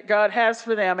thing that God has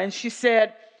for them." And she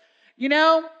said, "You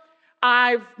know,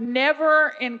 I've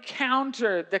never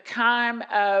encountered the kind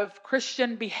of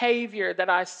Christian behavior that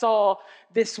I saw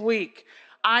this week.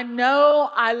 I know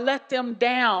I let them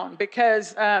down,"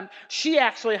 because she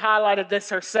actually highlighted this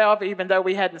herself, even though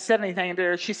we hadn't said anything to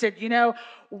her. She said, "You know,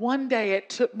 one day it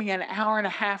took me an hour and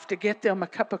a half to get them a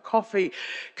cup of coffee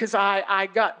because I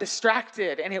got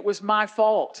distracted and it was my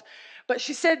fault." But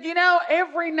she said, "You know,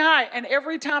 every night and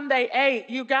every time they ate,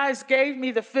 you guys gave me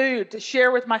the food to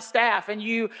share with my staff, and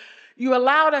you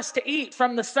allowed us to eat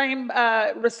from the same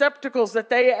receptacles that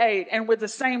they ate and with the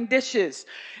same dishes.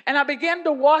 And I began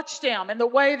to watch them and the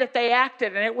way that they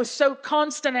acted, and it was so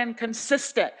constant and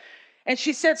consistent." And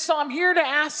she said, "So I'm here to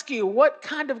ask you, what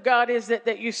kind of God is it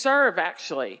that you serve,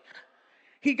 actually?"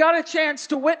 He got a chance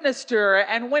to witness to her,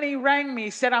 and when he rang me, he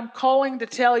said, "I'm calling to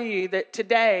tell you that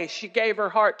today she gave her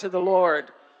heart to the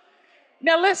Lord."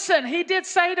 Now listen, he did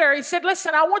say to her, he said,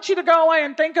 "Listen, I want you to go away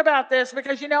and think about this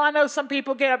because, you know, I know some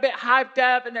people get a bit hyped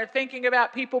up and they're thinking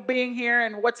about people being here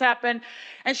and what's happened."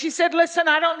 And she said, "Listen,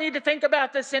 I don't need to think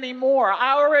about this anymore.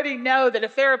 I already know that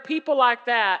if there are people like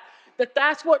that,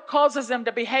 that's what causes them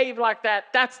to behave like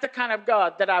that. That's the kind of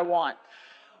God that I want."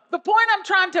 The point I'm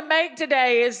trying to make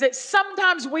today is that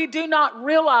sometimes we do not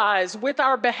realize with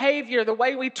our behavior, the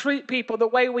way we treat people, the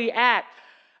way we act,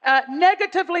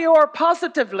 negatively or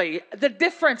positively, the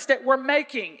difference that we're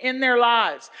making in their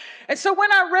lives. And so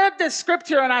when I read this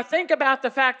scripture and I think about the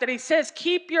fact that he says,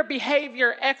 "Keep your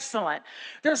behavior excellent,"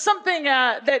 there's something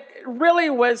that really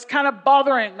was kind of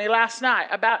bothering me last night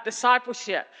about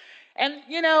discipleship. And,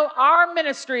 you know, our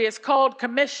ministry is called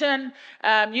Commission.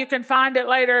 You can find it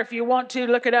later if you want to.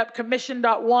 Look it up,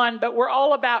 commission.one. But we're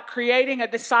all about creating a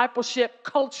discipleship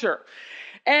culture.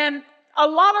 And a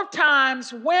lot of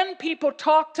times when people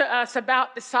talk to us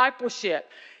about discipleship,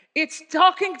 it's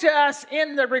talking to us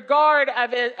in the regard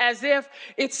of it as if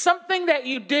it's something that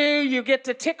you do, you get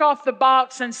to tick off the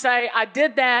box and say, "I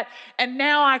did that, and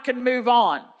now I can move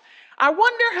on." I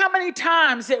wonder how many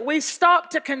times that we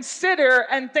stop to consider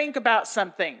and think about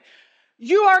something.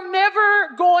 You are never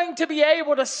going to be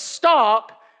able to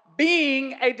stop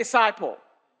being a disciple.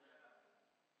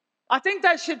 I think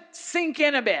that should sink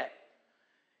in a bit.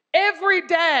 Every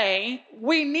day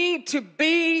we need to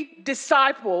be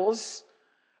disciples,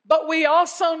 but we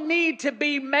also need to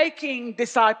be making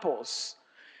disciples.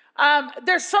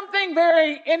 There's something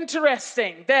very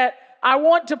interesting that I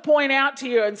want to point out to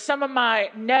you in some of my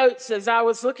notes as I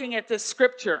was looking at this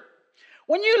scripture.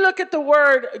 When you look at the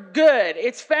word good,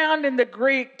 it's found in the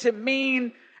Greek to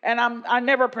mean, and I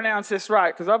never pronounce this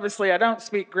right because obviously I don't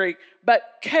speak Greek, but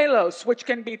kalos, which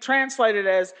can be translated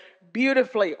as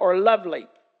beautifully or lovely.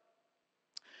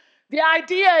 The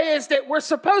idea is that we're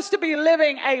supposed to be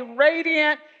living a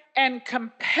radiant and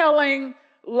compelling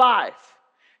life.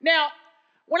 Now,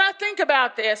 when I think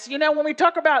about this, when we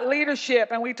talk about leadership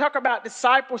and we talk about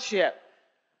discipleship,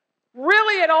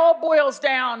 really it all boils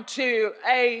down to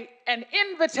an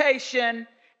invitation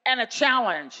and a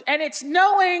challenge. And it's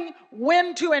knowing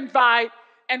when to invite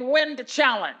and when to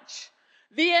challenge.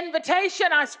 The invitation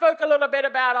I spoke a little bit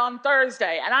about on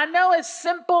Thursday, and I know as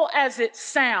simple as it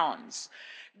sounds,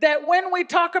 that when we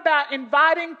talk about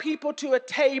inviting people to a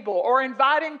table or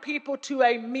inviting people to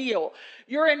a meal,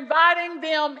 you're inviting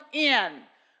them in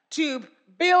to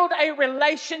build a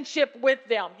relationship with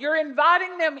them. You're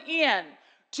inviting them in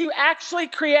to actually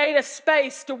create a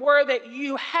space to where that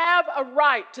you have a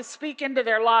right to speak into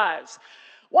their lives.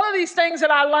 One of these things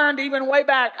that I learned even way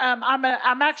back,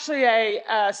 I'm actually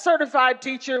a certified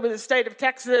teacher with the state of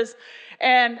Texas,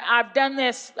 and I've done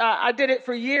this, I did it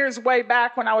for years way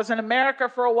back when I was in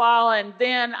America for a while, and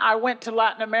then I went to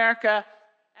Latin America,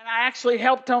 and I actually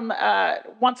helped them,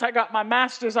 once I got my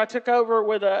master's, I took over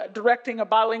with directing a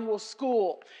bilingual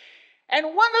school. And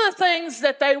one of the things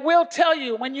that they will tell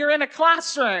you when you're in a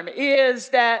classroom is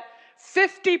that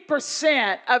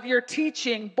 50% of your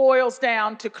teaching boils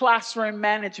down to classroom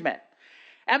management.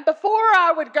 And before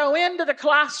I would go into the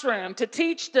classroom to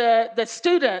teach the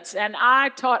students, and I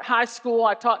taught high school,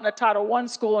 I taught in a Title I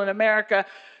school in America,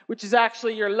 which is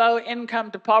actually your low income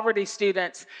to poverty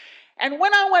students. And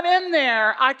when I went in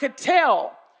there, I could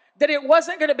tell that it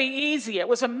wasn't going to be easy. It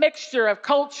was a mixture of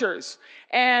cultures.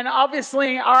 And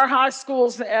obviously, our high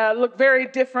schools look very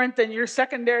different than your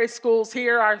secondary schools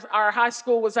here. Our high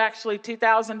school was actually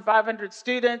 2,500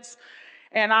 students.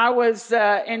 And I was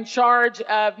in charge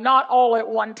of, not all at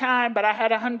one time, but I had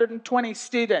 120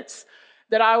 students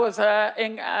that I was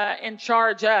in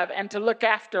charge of and to look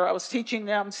after. I was teaching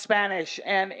them Spanish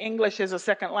and English as a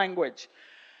second language.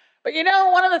 But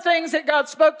one of the things that God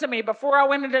spoke to me before I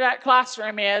went into that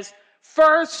classroom is,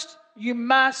 first, you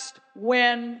must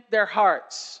win their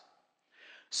hearts.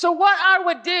 So what I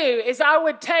would do is I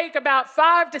would take about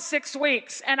 5 to 6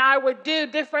 weeks and I would do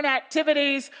different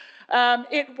activities.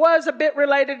 It was a bit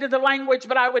related to the language,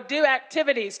 but I would do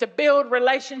activities to build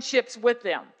relationships with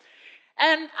them.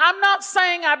 And I'm not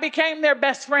saying I became their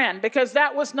best friend, because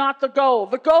that was not the goal.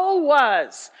 The goal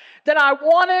was that I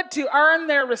wanted to earn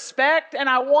their respect, and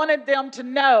I wanted them to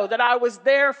know that I was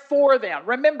there for them.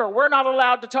 Remember, we're not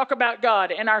allowed to talk about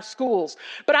God in our schools,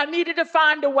 but I needed to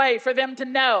find a way for them to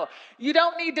know. You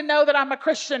don't need to know that I'm a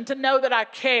Christian to know that I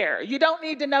care. You don't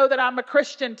need to know that I'm a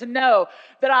Christian to know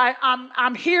that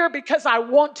I'm here because I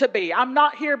want to be. I'm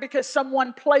not here because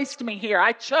someone placed me here.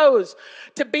 I chose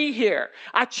to be here.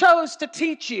 I chose to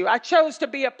teach you. I chose to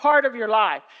be a part of your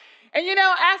life. And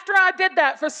after I did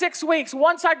that for 6 weeks,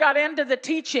 once I got into the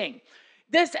teaching,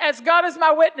 this, as God is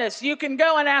my witness, you can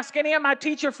go and ask any of my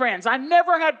teacher friends. I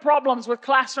never had problems with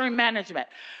classroom management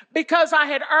because I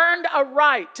had earned a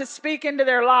right to speak into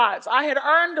their lives. I had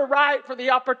earned a right for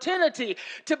the opportunity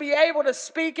to be able to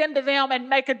speak into them and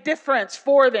make a difference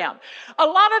for them. A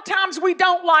lot of times we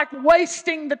don't like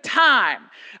wasting the time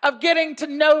of getting to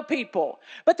know people.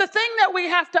 But the thing that we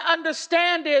have to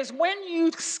understand is when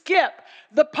you skip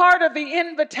the part of the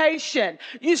invitation,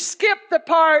 you skip the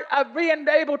part of being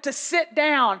able to sit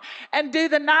down and do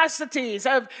the niceties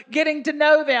of getting to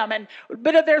know them and a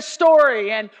bit of their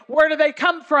story and where do they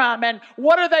come from and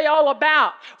what are they all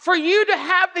about. For you to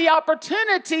have the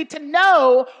opportunity to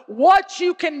know what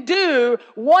you can do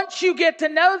once you get to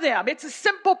know them. It's a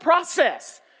simple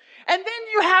process. And then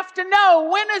you have to know,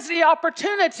 when is the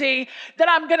opportunity that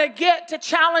I'm going to get to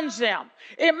challenge them?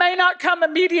 It may not come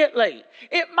immediately.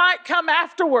 It might come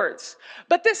afterwards.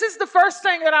 But this is the first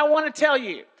thing that I want to tell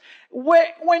you.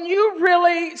 When you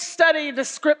really study the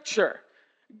scripture,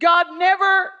 God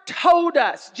never told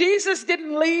us. Jesus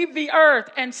didn't leave the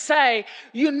earth and say,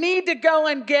 you need to go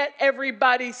and get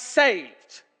everybody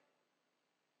saved.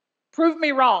 Prove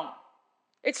me wrong.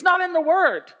 It's not in the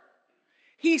word.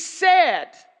 He said,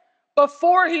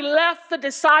 before he left the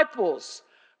disciples,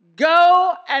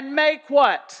 go and make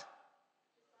what?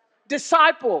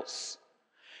 Disciples.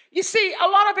 You see, a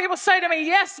lot of people say to me,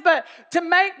 yes, but to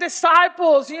make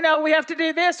disciples, we have to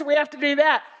do this, we have to do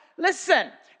that. Listen,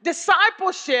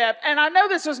 discipleship, and I know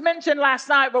this was mentioned last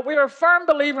night, but we're a firm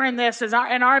believer in this in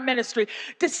our ministry.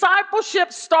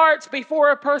 Discipleship starts before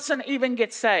a person even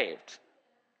gets saved.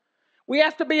 We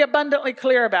have to be abundantly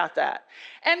clear about that.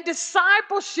 And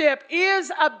discipleship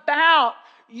is about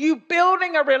you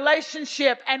building a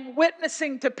relationship and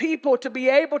witnessing to people to be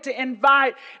able to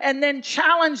invite and then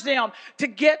challenge them to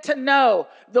get to know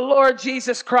the Lord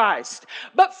Jesus Christ.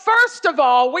 But first of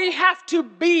all, we have to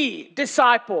be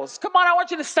disciples. Come on, I want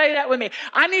you to say that with me.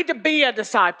 I need to be a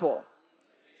disciple.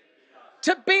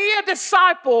 To be a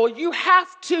disciple, you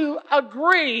have to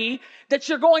agree that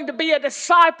you're going to be a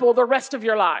disciple the rest of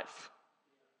your life.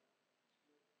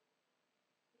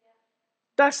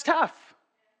 That's tough.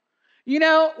 You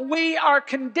know, we are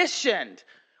conditioned.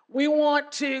 We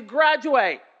want to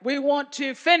graduate. We want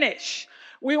to finish.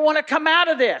 We want to come out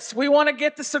of this. We want to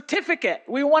get the certificate.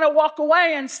 We want to walk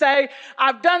away and say,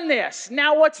 I've done this.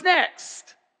 Now what's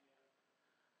next?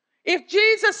 If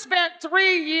Jesus spent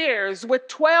 3 years with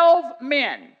 12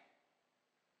 men,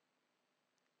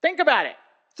 think about it.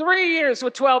 3 years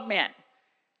with 12 men.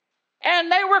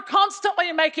 And they were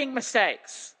constantly making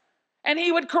mistakes. And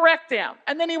he would correct them.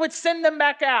 And then he would send them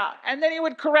back out. And then he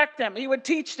would correct them. He would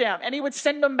teach them. And he would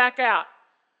send them back out.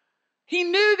 He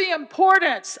knew the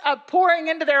importance of pouring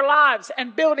into their lives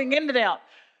and building into them.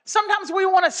 Sometimes we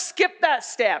want to skip that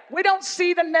step. We don't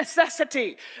see the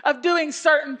necessity of doing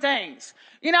certain things.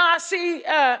 You know, I see,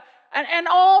 and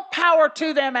all power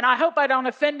to them, and I hope I don't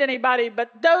offend anybody,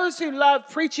 but those who love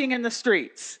preaching in the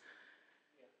streets,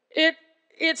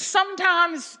 it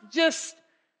sometimes just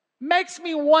makes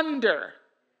me wonder,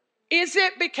 is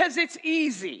it because it's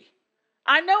easy?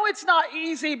 I know it's not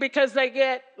easy because they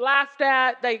get laughed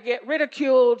at, they get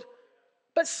ridiculed,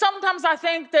 but sometimes I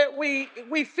think that we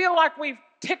feel like we've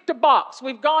ticked a box.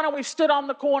 We've gone and we've stood on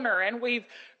the corner and we've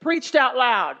preached out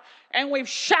loud and we've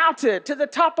shouted to the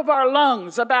top of our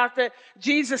lungs about that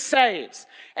Jesus saves.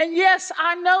 And yes,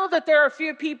 I know that there are a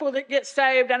few people that get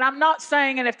saved, and I'm not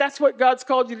saying, and if that's what God's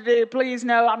called you to do, please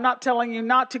know, I'm not telling you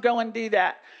not to go and do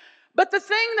that. But the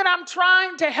thing that I'm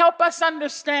trying to help us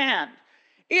understand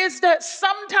is that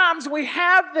sometimes we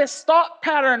have this thought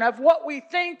pattern of what we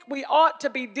think we ought to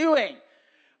be doing.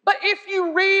 But if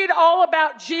you read all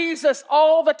about Jesus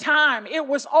all the time, it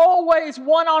was always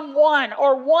one-on-one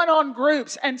or one-on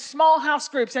groups and small house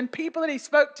groups and people that he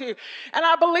spoke to. And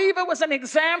I believe it was an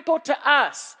example to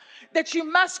us that you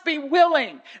must be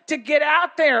willing to get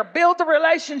out there, build the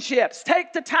relationships,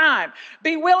 take the time,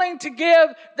 be willing to give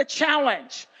the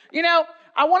challenge. You know,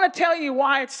 I want to tell you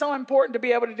why it's so important to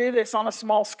be able to do this on a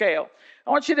small scale.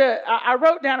 I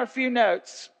wrote down a few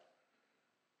notes.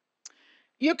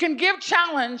 You can give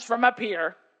challenge from up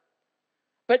here,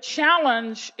 but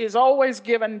challenge is always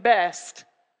given best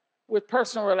with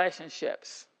personal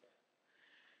relationships.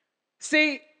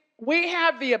 See, we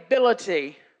have the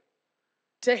ability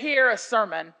to hear a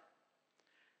sermon.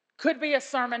 Could be a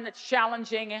sermon that's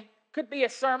challenging. Could be a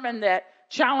sermon that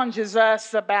challenges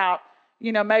us about,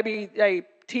 you know, maybe they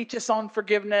teach us on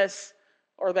forgiveness,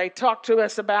 or they talk to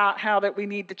us about how that we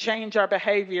need to change our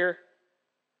behavior.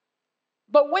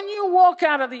 But when you walk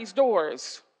out of these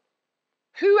doors,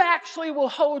 who actually will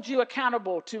hold you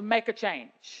accountable to make a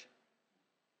change?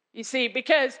 You see,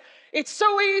 because it's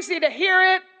so easy to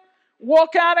hear it,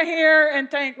 walk out of here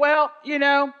and think, well, you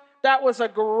know, that was a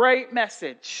great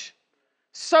message.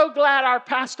 So glad our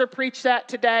pastor preached that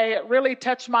today. It really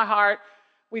touched my heart.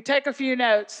 We take a few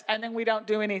notes and then we don't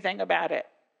do anything about it.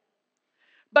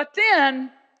 But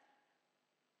then,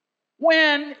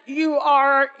 when you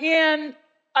are in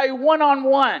a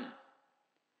one-on-one,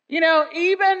 you know,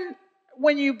 even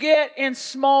when you get in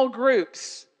small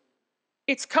groups,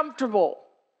 it's comfortable,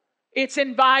 it's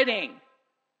inviting.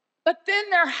 But then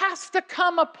there has to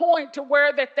come a point to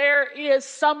where that there is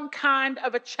some kind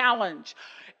of a challenge.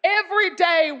 Every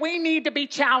day we need to be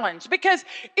challenged, because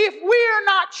if we are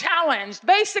not challenged,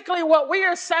 basically what we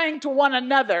are saying to one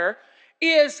another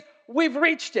is, we've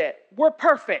reached it. We're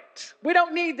perfect. We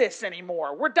don't need this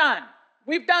anymore. We're done.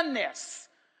 We've done this.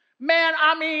 Man,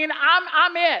 I mean,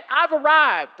 I'm it. I've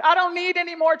arrived. I don't need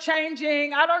any more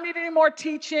changing. I don't need any more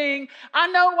teaching. I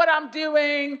know what I'm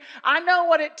doing. I know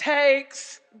what it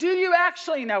takes. Do you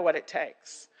actually know what it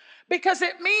takes? Because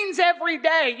it means every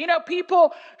day. You know,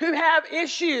 people who have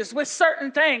issues with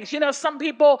certain things, you know, some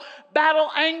people battle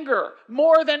anger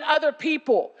more than other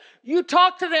people. You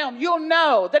talk to them, you'll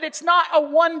know that it's not a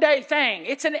one-day thing.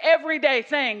 It's an everyday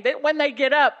thing, that when they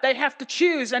get up, they have to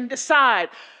choose and decide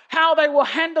how they will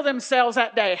handle themselves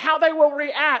that day, how they will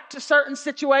react to certain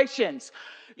situations.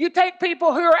 You take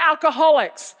people who are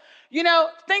alcoholics. You know,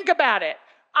 think about it.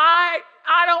 I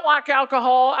don't like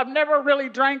alcohol. I've never really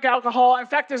drank alcohol. In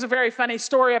fact, there's a very funny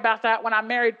story about that when I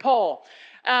married Paul.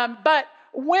 But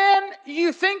when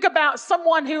you think about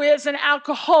someone who is an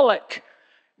alcoholic,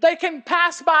 they can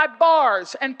pass by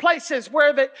bars and places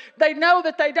where they know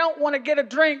that they don't want to get a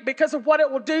drink because of what it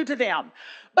will do to them.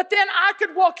 But then I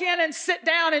could walk in and sit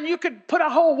down and you could put a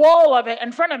whole wall of it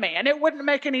in front of me and it wouldn't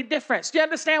make any difference. Do you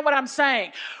understand what I'm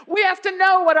saying? We have to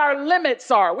know what our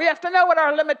limits are. We have to know what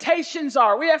our limitations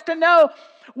are. We have to know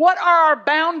what are our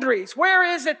boundaries. Where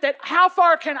is it that, how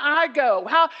far can I go?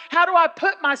 How do I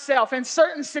put myself in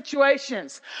certain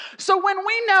situations? So when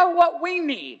we know what we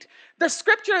need, the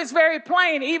scripture is very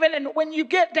plain, even when you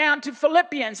get down to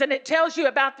Philippians, and it tells you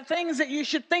about the things that you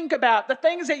should think about, the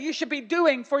things that you should be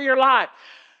doing for your life.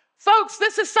 Folks,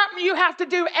 this is something you have to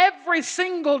do every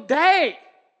single day.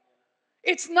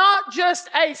 It's not just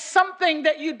something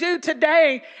that you do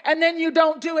today and then you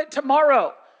don't do it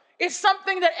tomorrow. It's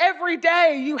something that every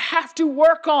day you have to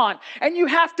work on, and you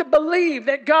have to believe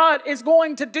that God is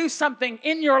going to do something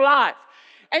in your life.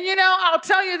 And I'll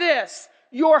tell you this,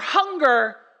 your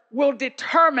hunger will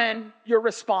determine your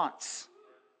response.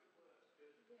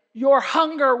 Your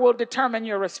hunger will determine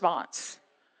your response.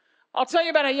 I'll tell you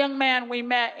about a young man we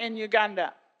met in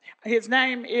Uganda. His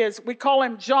name is, we call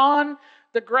him John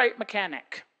the Great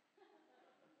Mechanic.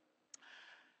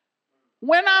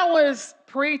 When I was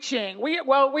preaching,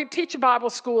 we teach a Bible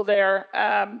school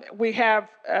there. We have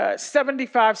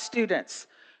 75 students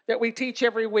that we teach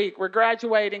every week. We're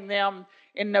graduating them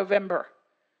in November.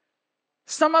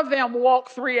 Some of them walk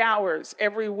 3 hours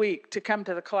every week to come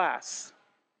to the class.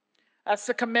 That's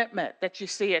the commitment that you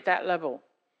see at that level.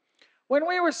 When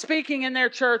we were speaking in their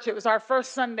church, it was our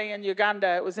first Sunday in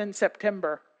Uganda. It was in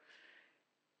September.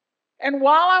 And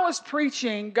while I was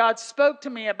preaching, God spoke to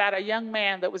me about a young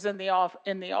man that was in the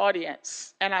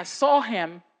audience. And I saw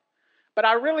him, but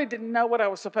I really didn't know what I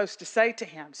was supposed to say to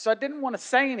him. So I didn't want to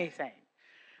say anything.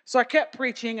 So I kept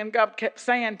preaching, and God kept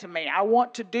saying to me, I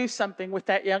want to do something with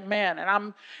that young man. And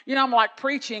I'm like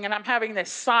preaching, and I'm having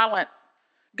this silent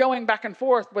going back and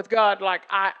forth with God, like,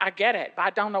 I get it, but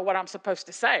I don't know what I'm supposed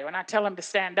to say. When I tell him to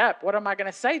stand up, what am I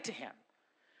going to say to him?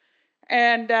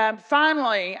 And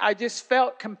finally, I just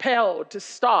felt compelled to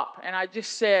stop. And I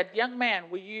just said, young man,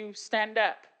 will you stand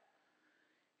up?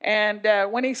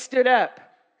 And when he stood up,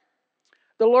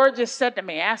 the Lord just said to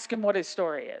me, ask him what his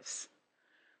story is.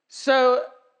 So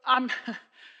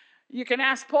you can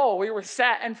ask Paul. We were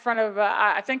sat in front of,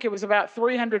 I think it was about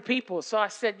 300 people. So I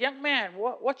said, young man,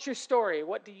 what's your story?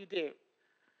 What do you do?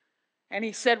 And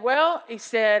he said,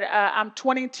 I'm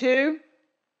 22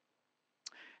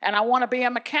 and I want to be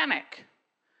a mechanic.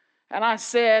 And I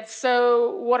said,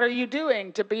 so what are you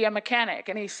doing to be a mechanic?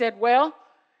 And he said,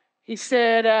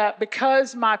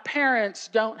 because my parents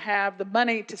don't have the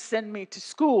money to send me to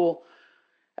school,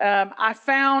 I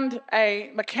found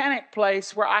a mechanic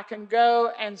place where I can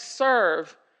go and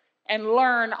serve and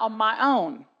learn on my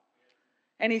own.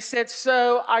 And he said,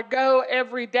 so I go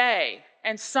every day.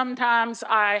 And sometimes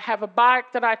I have a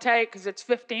bike that I take because it's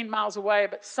 15 miles away,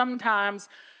 but sometimes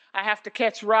I have to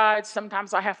catch rides.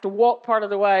 Sometimes I have to walk part of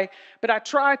the way. But I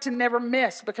try to never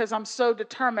miss because I'm so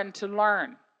determined to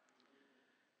learn.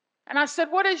 And I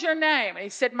said, what is your name? And he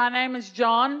said, my name is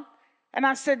John. And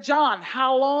I said, John,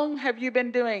 how long have you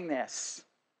been doing this?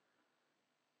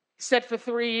 He said, for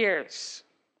 3 years.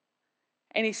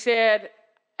 And he said,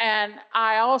 and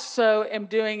I also am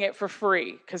doing it for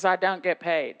free because I don't get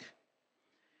paid.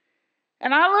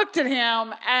 And I looked at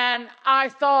him and I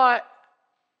thought,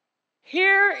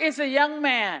 here is a young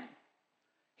man.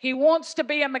 He wants to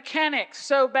be a mechanic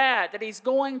so bad that he's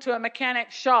going to a mechanic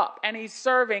shop and he's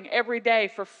serving every day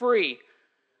for free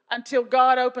until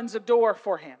God opens a door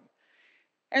for him.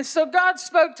 And so God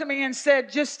spoke to me and said,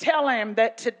 just tell him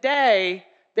that today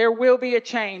there will be a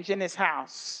change in his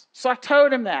house. So I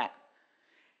told him that.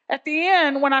 At the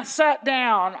end, when I sat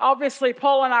down, obviously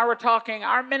Paul and I were talking.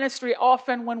 Our ministry,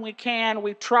 often when we can,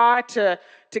 we try to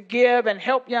give and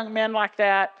help young men like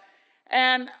that.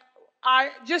 And I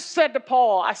just said to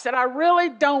Paul, I said, I really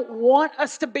don't want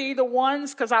us to be the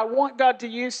ones because I want God to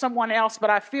use someone else, but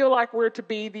I feel like we're to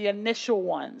be the initial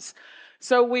ones.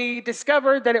 So we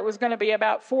discovered that it was going to be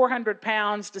about 400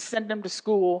 pounds to send him to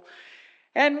school.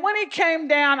 And when he came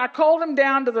down, I called him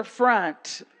down to the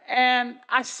front. And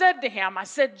I said to him, I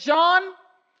said, John,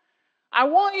 I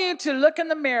want you to look in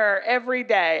the mirror every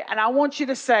day. And I want you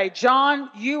to say, John,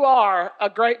 you are a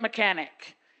great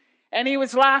mechanic. And he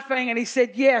was laughing and he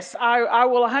said, yes, I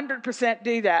will 100%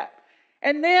 do that.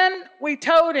 And then we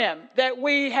told him that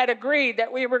we had agreed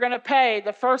that we were going to pay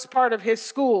the first part of his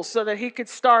school so that he could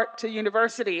start to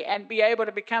university and be able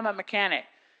to become a mechanic.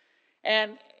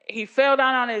 And he fell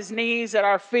down on his knees at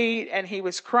our feet and he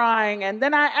was crying. And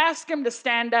then I asked him to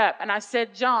stand up and I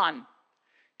said, John,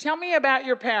 tell me about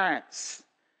your parents.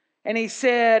 And he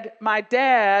said, my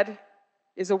dad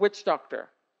is a witch doctor.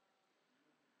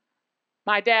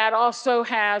 My dad also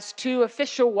has 2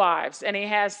 official wives and he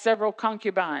has several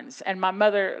concubines, and my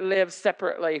mother lives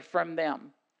separately from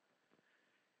them.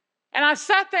 And I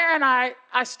sat there and I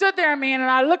stood there, and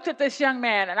I looked at this young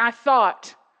man and I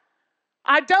thought,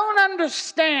 I don't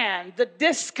understand the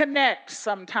disconnect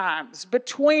sometimes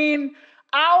between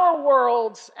our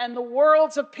worlds and the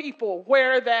worlds of people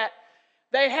where that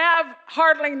they have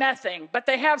hardly nothing, but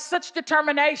they have such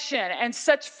determination and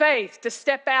such faith to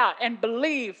step out and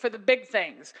believe for the big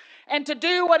things and to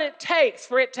do what it takes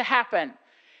for it to happen.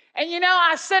 And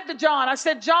I said to John,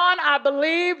 John, I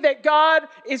believe that God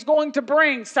is going to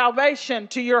bring salvation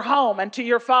to your home and to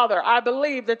your father. I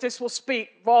believe that this will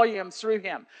speak volumes through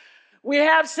him. We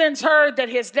have since heard that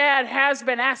his dad has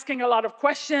been asking a lot of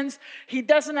questions. He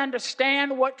doesn't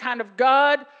understand what kind of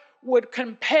God would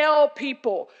compel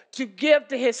people to give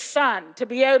to his son to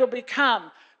be able to become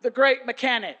the great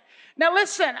mechanic. Now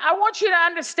listen, I want you to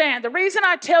understand, the reason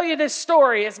I tell you this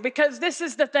story is because this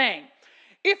is the thing.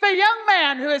 If a young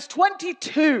man who is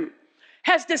 22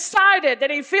 has decided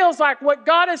that he feels like what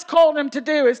God has called him to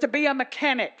do is to be a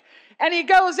mechanic, and he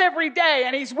goes every day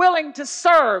and he's willing to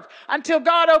serve until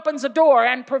God opens a door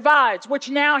and provides, which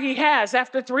now he has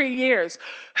after 3 years.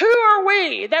 Who are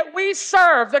we that we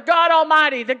serve the God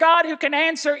Almighty, the God who can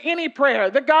answer any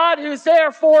prayer, the God who's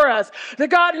there for us, the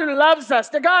God who loves us,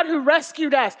 the God who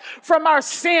rescued us from our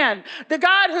sin, the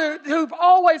God who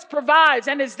always provides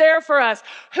and is there for us?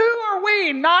 Who are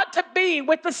we not to be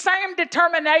with the same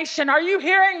determination? Are you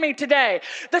hearing me today?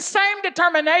 The same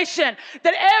determination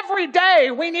that every day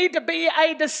we need to be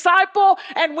a disciple,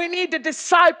 and we need to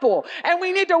disciple, and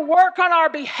we need to work on our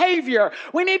behavior.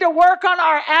 We need to work on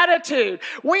our attitude.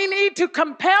 We need to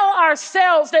compel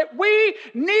ourselves that we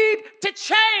need to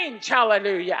change.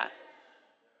 Hallelujah.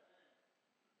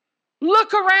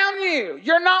 Look around you.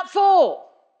 You're not full.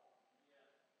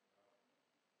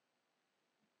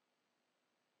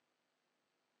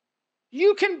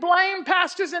 You can blame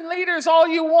pastors and leaders all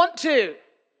you want to,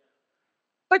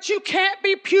 but you can't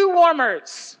be pew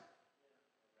warmers.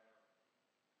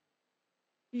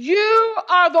 You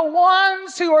are the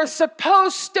ones who are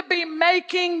supposed to be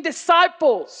making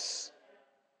disciples.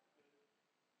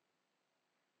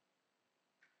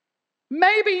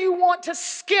 Maybe you want to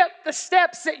skip the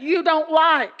steps that you don't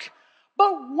like.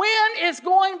 But when is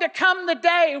going to come the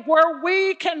day where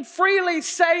we can freely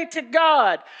say to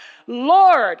God,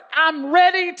 Lord, I'm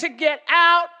ready to get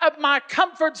out of my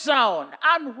comfort zone.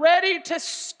 I'm ready to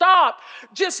stop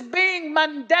just being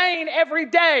mundane every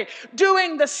day,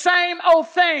 doing the same old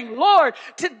thing. Lord,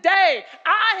 today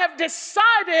I have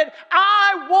decided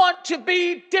I want to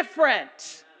be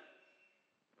different.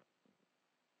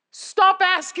 Stop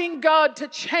asking God to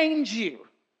change you.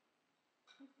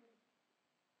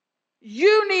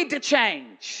 You need to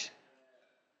change.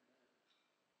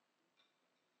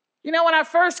 When I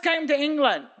first came to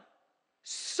England,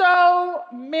 so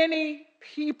many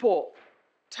people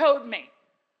told me,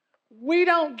 we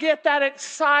don't get that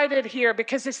excited here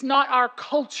because it's not our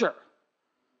culture.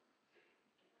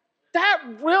 That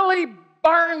really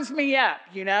burns me up,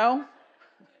 And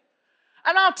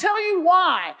I'll tell you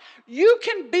why. You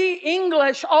can be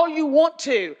English all you want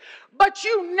to, but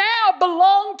you now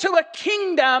belong to a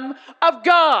kingdom of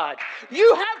God.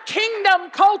 You have kingdom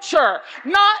culture,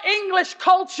 not English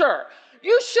culture.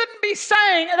 You shouldn't be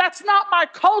saying that's not my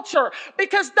culture,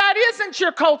 because that isn't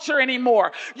your culture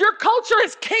anymore. Your culture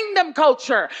is kingdom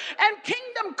culture. And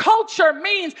kingdom culture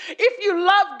means if you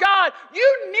love God,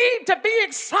 you need to be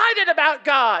excited about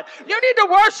God. You need to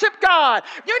worship God.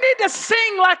 You need to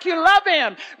sing like you love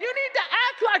Him. You need to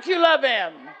act like you love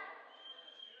Him.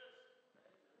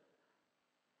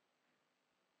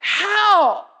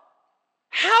 How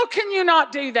can you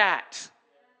not do that?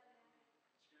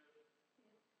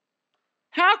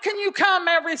 How can you come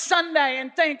every Sunday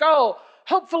and think, oh,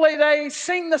 hopefully they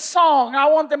sing the song I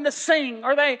want them to sing,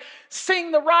 or they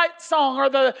sing the right song, or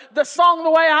the song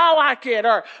the way I like it,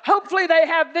 or hopefully they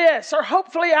have this, or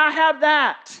hopefully I have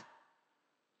that.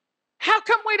 How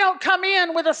come we don't come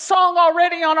in with a song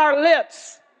already on our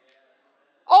lips?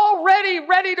 Already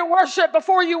ready to worship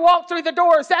before you walk through the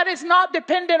doors. That is not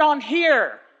dependent on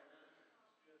here.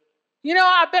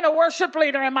 I've been a worship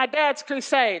leader in my dad's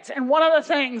crusades, and one of the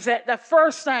things the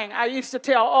first thing I used to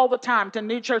tell all the time to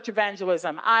new church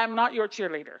evangelism, I am not your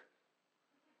cheerleader.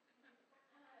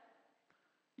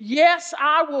 Yes,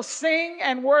 I will sing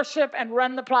and worship and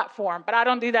run the platform, but I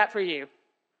don't do that for you.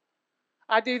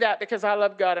 I do that because I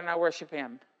love God and I worship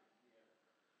Him.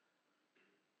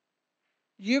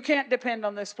 You can't depend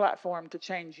on this platform to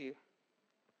change you.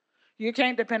 You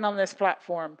can't depend on this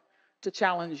platform to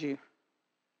challenge you.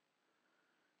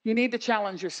 You need to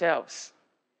challenge yourselves.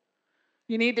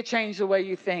 You need to change the way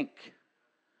you think.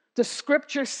 The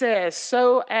scripture says,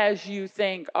 so as you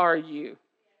think are you.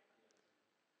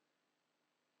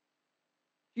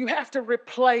 You have to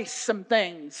replace some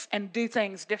things and do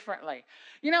things differently.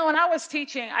 You know, when I was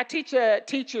teaching, I teach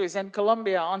teachers in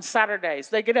Columbia on Saturdays.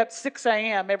 They get up 6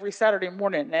 a.m. every Saturday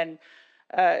morning, and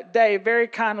Dave very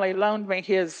kindly loaned me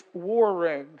his war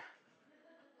room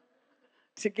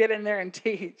to get in there and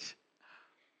teach.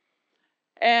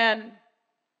 And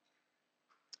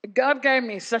God gave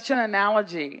me such an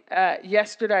analogy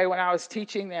yesterday when I was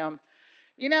teaching them.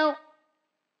 You know,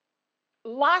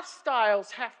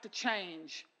 lifestyles have to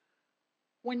change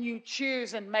when you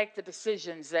choose and make the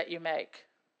decisions that you make.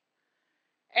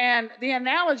 And the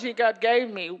analogy God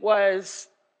gave me was,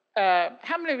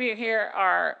 how many of you here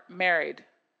are married?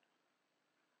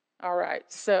 All right,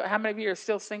 so how many of you are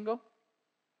still single?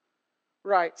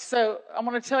 Right, so I'm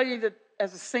going to tell you that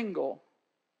as a single,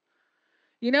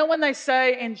 you know when they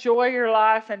say enjoy your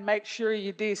life and make sure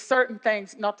you do certain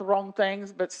things, not the wrong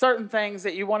things, but certain things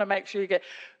that you want to make sure you get.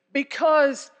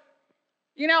 Because,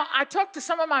 you know, I talk to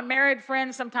some of my married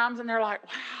friends sometimes and they're like,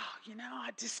 wow, you know, I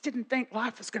just didn't think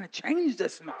life was going to change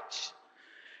this much.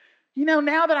 You know,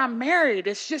 now that I'm married,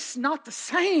 it's just not the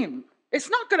same. It's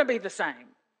not going to be the same.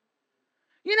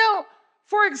 You know,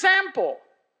 for example,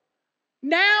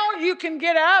 now you can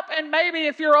get up and maybe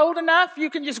if you're old enough, you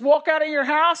can just walk out of your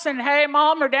house and, hey,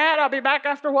 Mom or Dad, I'll be back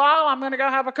after a while. I'm going to go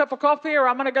have a cup of coffee or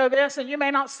I'm going to go this, and you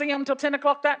may not see them until 10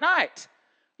 o'clock that night.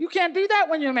 You can't do that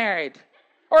when you're married,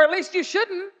 or at least you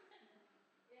shouldn't.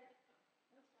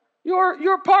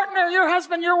 Your partner, your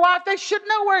husband, your wife, they should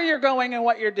know where you're going and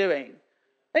what you're doing.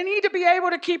 They need to be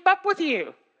able to keep up with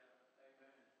you.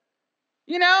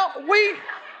 You know,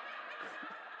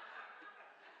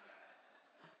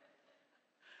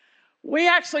 we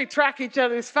actually track each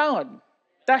other's phone.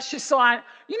 That's just so I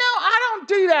don't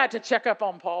do that to check up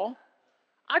on Paul.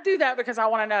 I do that because I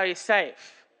want to know he's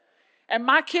safe. And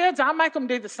my kids, I make them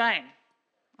do the same.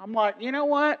 I'm like, you know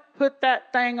what? Put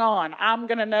that thing on. I'm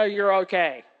going to know you're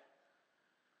okay.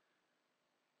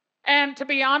 And to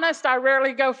be honest, I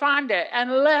rarely go find it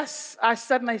unless I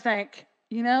suddenly think,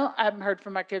 you know, I haven't heard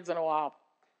from my kids in a while.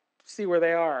 See where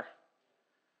they are.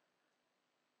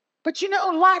 But you know,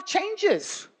 life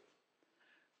changes.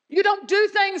 You don't do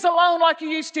things alone like you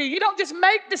used to. You don't just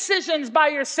make decisions by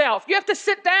yourself. You have to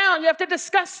sit down. You have to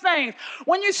discuss things.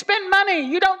 When you spend money,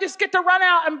 you don't just get to run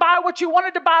out and buy what you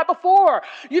wanted to buy before.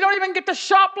 You don't even get to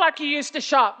shop like you used to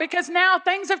shop because now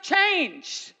things have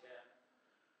changed.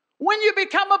 When you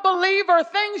become a believer,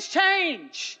 things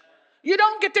change. You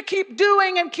don't get to keep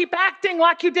doing and keep acting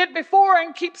like you did before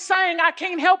and keep saying, I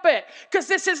can't help it because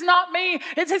this is not me.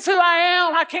 This is who I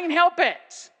am. I can't help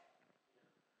it.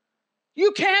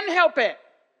 You can help it.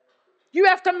 You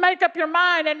have to make up your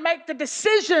mind and make the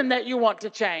decision that you want to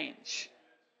change.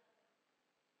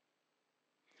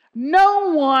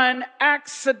 No one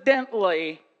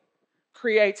accidentally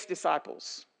creates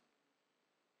disciples.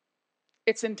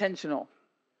 It's intentional.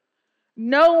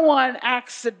 No one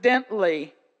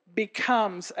accidentally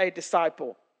becomes a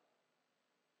disciple.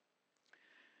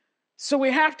 So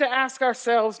we have to ask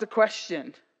ourselves the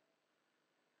question,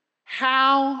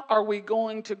 how are we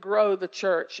going to grow the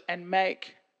church and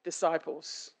make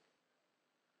disciples?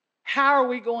 How are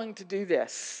we going to do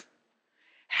this?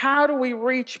 How do we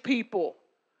reach people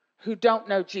who don't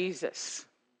know Jesus?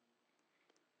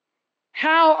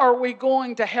 How are we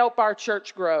going to help our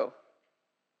church grow?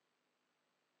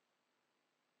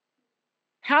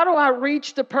 How do I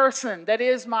reach the person that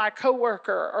is my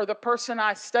coworker or the person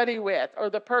I study with or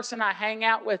the person I hang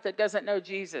out with that doesn't know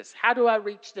Jesus? How do I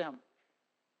reach them?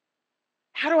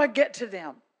 How do I get to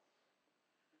them?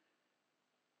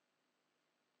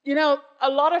 You know, a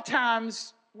lot of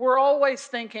times we're always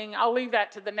thinking, I'll leave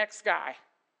that to the next guy.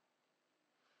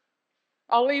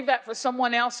 I'll leave that for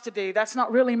someone else to do. That's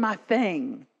not really my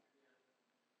thing.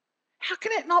 How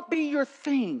can it not be your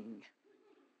thing?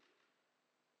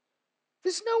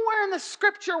 There's nowhere in the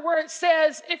scripture where it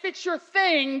says, if it's your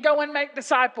thing, go and make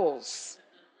disciples.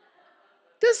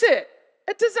 Does it?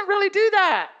 It doesn't really do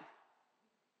that.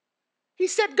 He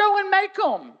said, go and make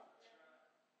them.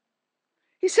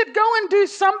 He said, go and do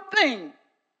something.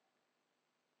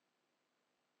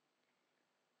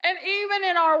 And even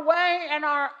in our way and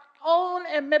our own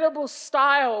imitable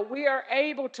style, we are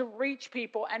able to reach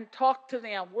people and talk to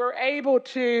them. We're able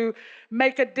to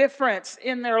make a difference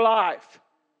in their life.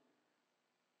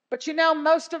 But you know,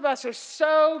 most of us are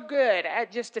so good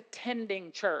at just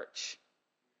attending church.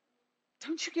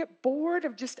 Don't you get bored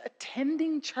of just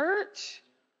attending church?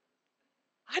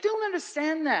 I don't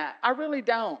understand that. I really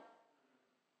don't.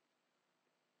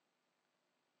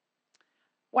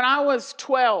 When I was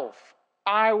 12,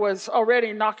 I was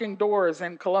already knocking doors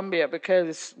in Colombia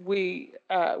because we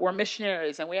were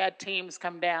missionaries and we had teams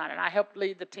come down, and I helped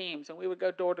lead the teams, and we would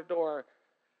go door to door.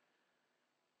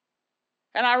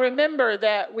 And I remember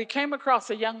that we came across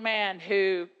a young man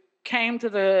who came to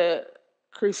the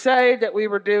crusade that we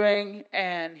were doing,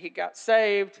 and he got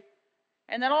saved.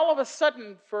 And then all of a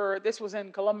sudden, this was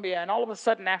in Colombia, and all of a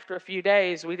sudden after a few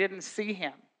days, we didn't see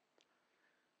him.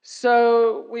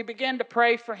 So we began to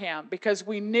pray for him because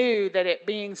we knew that it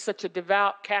being such a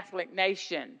devout Catholic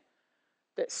nation,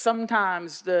 that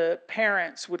sometimes the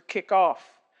parents would kick off.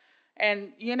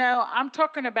 And, you know, I'm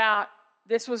talking about,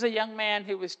 this was a young man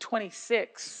who was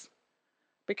 26,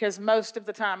 because most of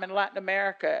the time in Latin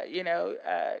America, you know,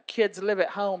 kids live at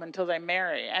home until they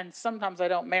marry. And sometimes they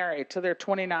don't marry till they're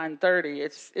 29, 30.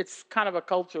 It's kind of a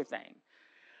culture thing.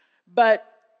 But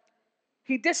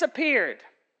he disappeared.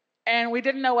 And we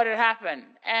didn't know what had happened.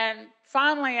 And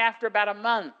finally, after about a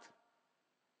month,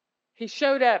 he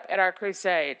showed up at our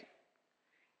crusade.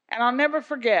 And I'll never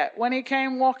forget, when he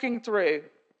came walking through,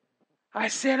 I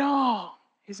said, oh,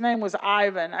 his name was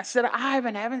Ivan. I said,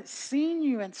 Ivan, I haven't seen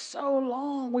you in so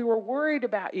long. We were worried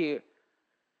about you.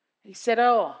 He said,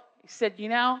 you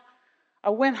know,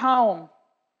 I went home.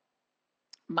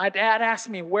 My dad asked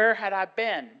me, where had I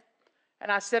been?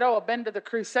 And I said, I've been to the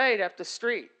crusade up the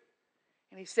street.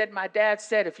 And he said, my dad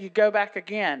said, if you go back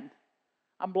again,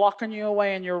 I'm locking you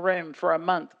away in your room for a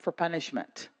month for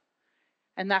punishment.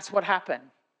 And that's what happened.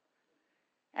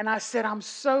 And I said, I'm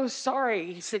so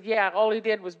sorry. He said, yeah, all he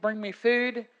did was bring me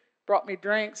food, brought me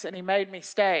drinks, and he made me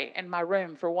stay in my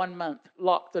room for 1 month,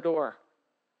 locked the door.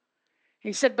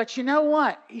 He said, but you know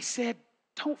what? He said,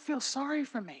 don't feel sorry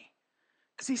for me.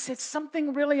 Because he said,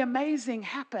 something really amazing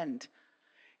happened.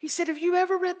 He said, have you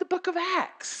ever read the book of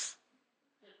Acts?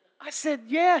 I said,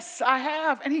 yes, I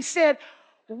have. And he said,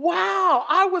 wow,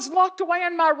 I was locked away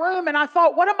in my room and I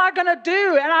thought, what am I going to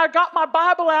do? And I got my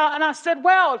Bible out and I said,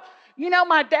 well, you know,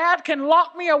 my dad can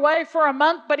lock me away for a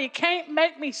month, but he can't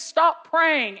make me stop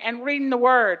praying and reading the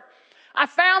word. I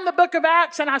found the book of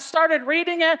Acts and I started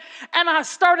reading it, and I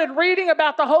started reading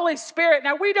about the Holy Spirit.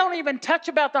 Now, we don't even touch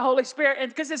about the Holy Spirit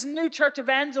because it's new church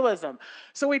evangelism.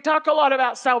 So we talk a lot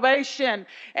about salvation,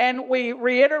 and we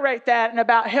reiterate that and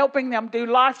about helping them do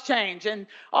life change. And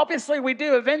obviously we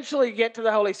do eventually get to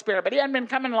the Holy Spirit, but he hadn't been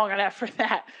coming long enough for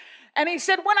that. And he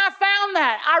said, when I found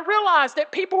that, I realized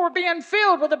that people were being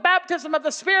filled with the baptism of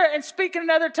the Spirit and speaking in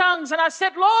other tongues. And I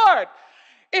said, Lord,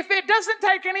 if it doesn't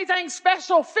take anything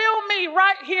special, fill me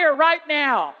right here, right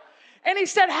now. And he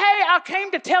said, hey, I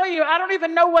came to tell you, I don't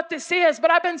even know what this is, but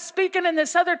I've been speaking in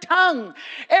this other tongue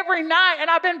every night, and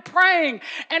I've been praying.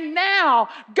 And now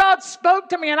God spoke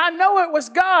to me, and I know it was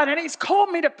God, and he's called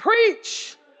me to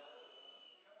preach.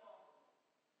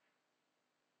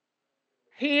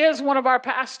 He is one of our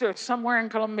pastors somewhere in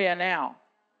Colombia now.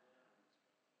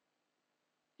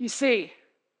 You see,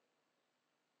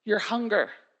 your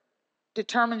hunger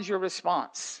determines your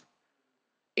response.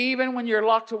 Even when you're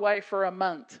locked away for a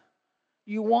month,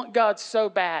 you want God so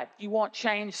bad, you want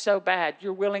change so bad,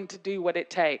 you're willing to do what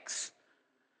it takes.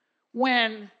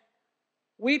 When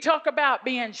we talk about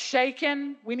being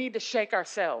shaken, we need to shake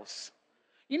ourselves.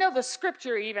 You know, the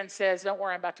scripture even says, don't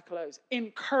worry, I'm about to close,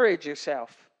 encourage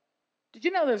yourself. Did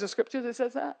you know there's a scripture that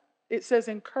says that? It says,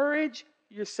 encourage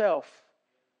yourself.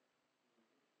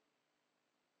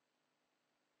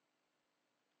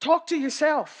 Talk to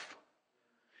yourself.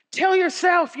 Tell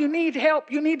yourself you need help.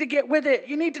 You need to get with it.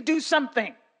 You need to do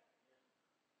something.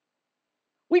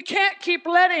 We can't keep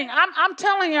letting, I'm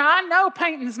telling you, I know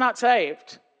Paignton's not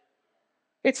saved.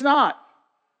 It's not.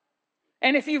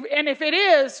 And if it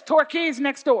is, Torquay's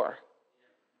next door.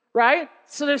 Right?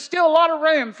 So there's still a lot of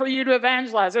room for you to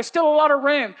evangelize. There's still a lot of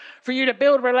room for you to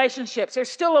build relationships.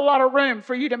 There's still a lot of room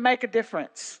for you to make a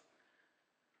difference.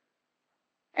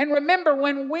 And remember,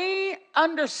 when we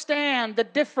understand the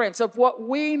difference of what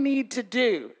we need to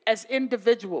do as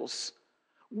individuals,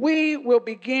 we will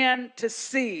begin to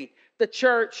see the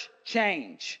church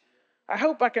change. I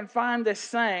hope I can find this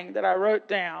saying that I wrote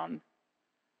down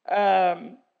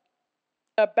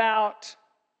about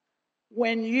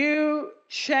when you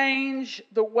change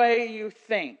the way you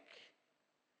think,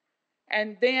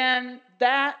 and then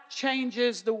that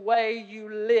changes the way you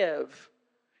live.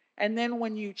 And then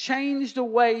when you change the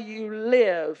way you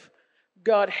live,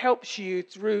 God helps you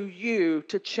through you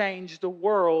to change the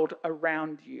world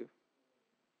around you.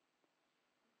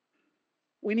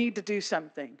 We need to do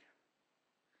something.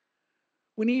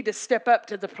 We need to step up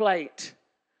to the plate.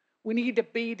 We need to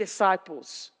be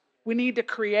disciples. We need to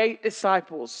create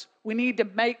disciples. We need to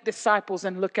make disciples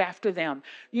and look after them.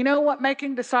 You know what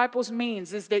making disciples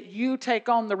means is that you take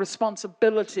on the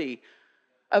responsibility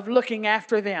of looking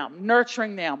after them,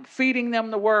 nurturing them, feeding them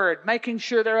the word, making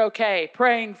sure they're okay,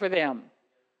 praying for them.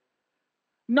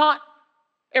 Not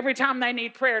every time they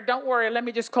need prayer, don't worry, let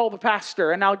me just call the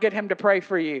pastor and I'll get him to pray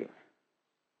for you.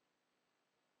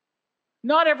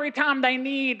 Not every time they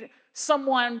need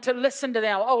someone to listen to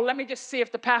them, oh, let me just see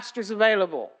if the pastor's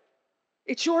available.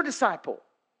 It's your disciple.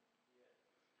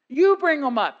 You bring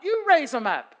them up. You raise them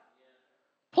up.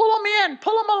 Pull them in.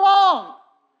 Pull them along.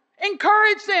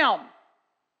 Encourage them.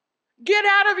 Get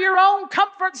out of your own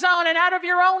comfort zone and out of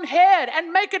your own head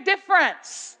and make a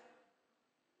difference.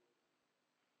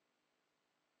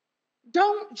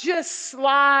 Don't just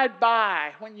slide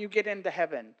by when you get into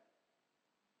heaven.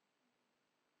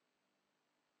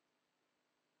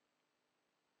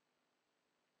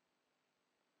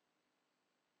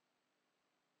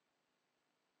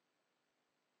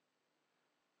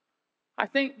 I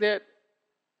think that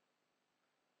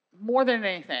more than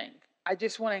anything, I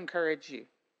just want to encourage you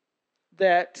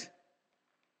that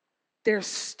there's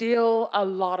still a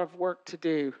lot of work to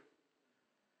do,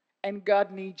 and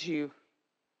God needs you.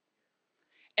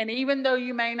 And even though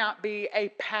you may not be a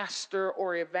pastor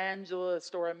or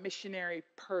evangelist or a missionary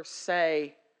per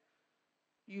se,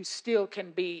 you still can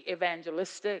be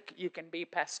evangelistic, you can be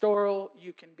pastoral,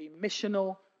 you can be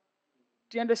missional.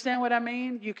 Do you understand what I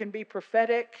mean? You can be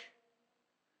prophetic.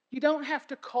 You don't have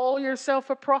to call yourself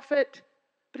a prophet,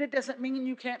 but it doesn't mean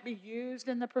you can't be used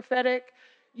in the prophetic.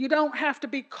 You don't have to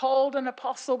be called an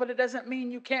apostle, but it doesn't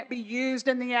mean you can't be used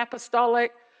in the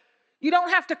apostolic. You don't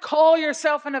have to call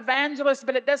yourself an evangelist,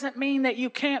 but it doesn't mean that you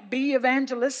can't be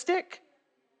evangelistic.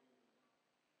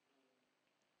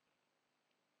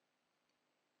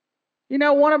 You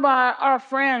know, one of our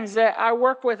friends that I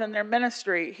work with in their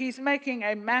ministry, he's making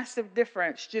a massive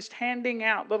difference just handing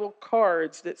out little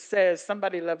cards that says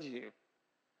somebody loves you.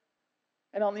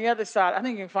 And on the other side, I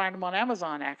think you can find them on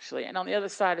Amazon actually. And on the other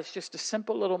side, it's just a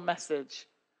simple little message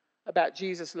about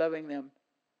Jesus loving them.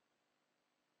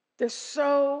 There's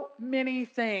so many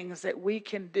things that we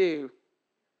can do,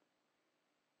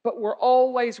 but we're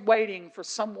always waiting for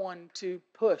someone to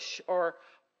push or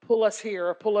pull us here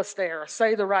or pull us there or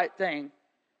say the right thing.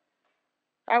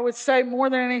 I would say more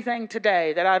than anything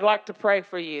today that I'd like to pray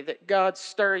for you that God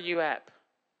stir you up.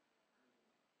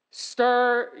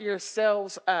 Stir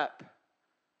yourselves up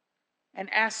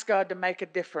and ask God to make a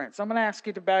difference. I'm going to ask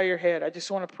you to bow your head. I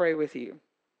just want to pray with you.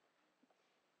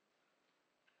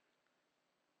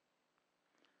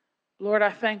 Lord,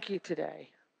 I thank you today.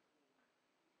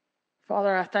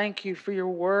 Father, I thank you for your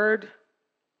word.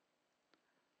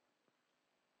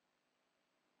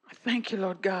 I thank you,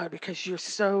 Lord God, because you're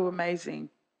so amazing.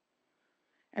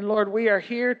 And Lord, we are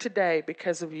here today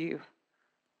because of you.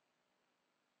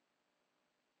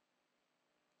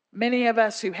 Many of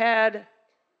us who had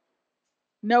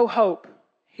no hope,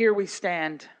 here we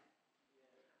stand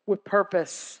with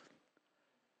purpose.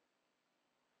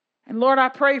 And Lord, I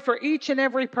pray for each and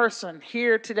every person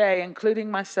here today, including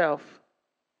myself.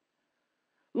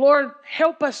 Lord,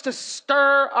 help us to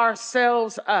stir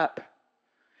ourselves up.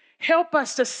 Help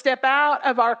us to step out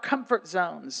of our comfort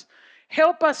zones.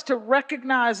 Help us to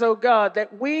recognize, oh God,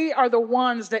 that we are the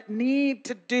ones that need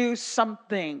to do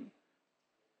something.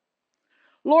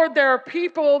 Lord, there are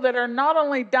people that are not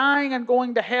only dying and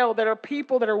going to hell, there are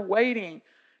people that are waiting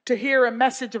to hear a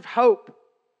message of hope,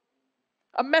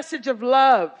 a message of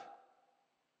love.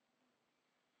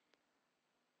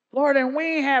 Lord, and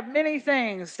we have many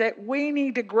things that we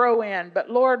need to grow in, but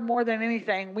Lord, more than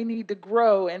anything, we need to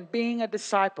grow in being a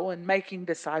disciple and making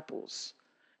disciples,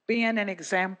 being an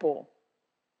example,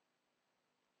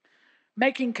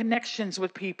 making connections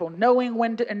with people, knowing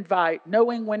when to invite,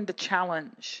 knowing when to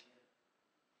challenge.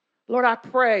 Lord, I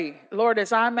pray, Lord,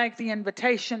 as I make the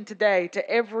invitation today to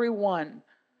everyone,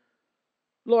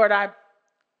 Lord, I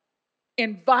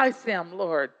invite them,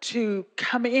 Lord, to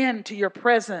come into your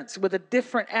presence with a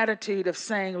different attitude of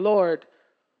saying, Lord,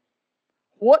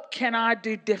 what can I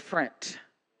do different?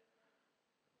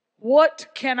 What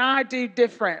can I do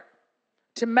different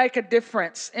to make a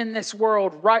difference in this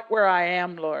world right where I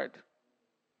am, Lord?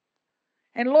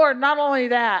 And Lord, not only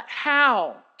that,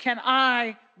 how can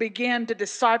I begin to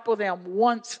disciple them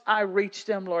once I reach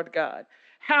them, Lord God?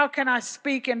 How can I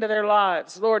speak into their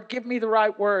lives? Lord, give me the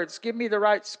right words. Give me the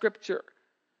right scripture.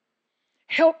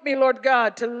 Help me, Lord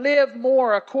God, to live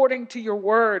more according to your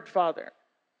word, Father.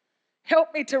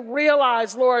 Help me to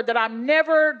realize, Lord, that I'm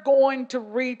never going to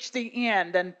reach the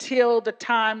end until the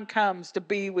time comes to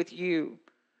be with you.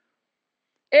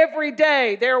 Every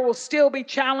day there will still be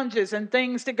challenges and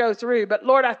things to go through. But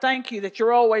Lord, I thank you that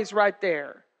you're always right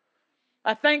there.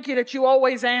 I thank you that you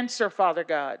always answer, Father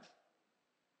God.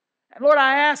 And Lord,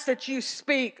 I ask that you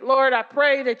speak. Lord, I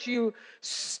pray that you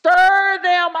stir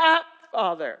them up,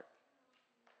 Father.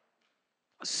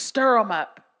 Stir them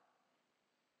up.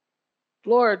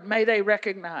 Lord, may they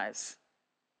recognize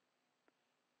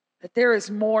that there is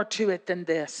more to it than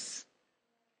this.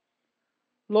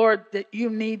 Lord, that you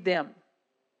need them.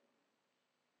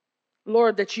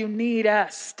 Lord, that you need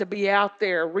us to be out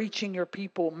there reaching your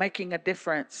people, making a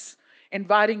difference,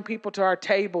 inviting people to our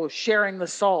table, sharing the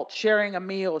salt, sharing a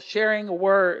meal, sharing a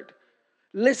word,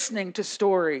 listening to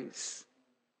stories.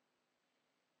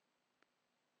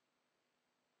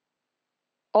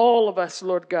 All of us,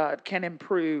 Lord God, can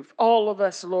improve. All of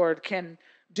us, Lord, can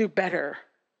do better.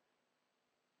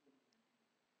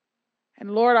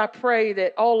 And Lord, I pray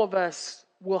that all of us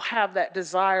will have that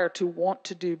desire to want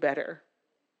to do better.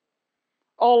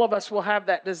 All of us will have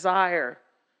that desire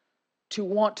to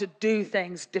want to do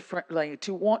things differently,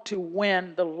 to want to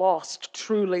win the lost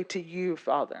truly to you,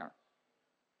 Father.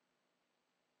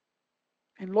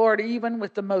 And Lord, even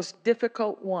with the most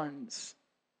difficult ones,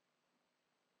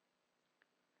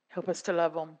 help us to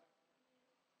love them.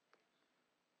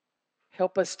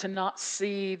 Help us to not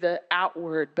see the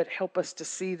outward, but help us to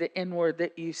see the inward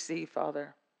that you see,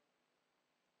 Father.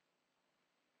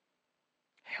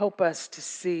 Help us to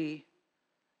see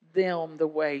them the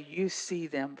way you see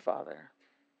them, Father.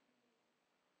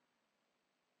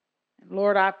 And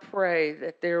Lord, I pray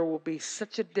that there will be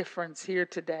such a difference here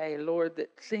today, Lord, that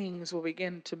things will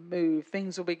begin to move,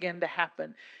 things will begin to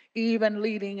happen, even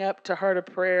leading up to Heart of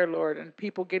Prayer, Lord, and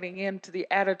people getting into the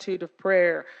attitude of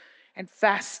prayer and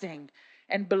fasting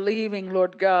and believing,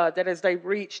 Lord God, that as they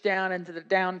reach down into the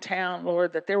downtown,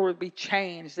 Lord, that there will be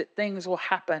change, that things will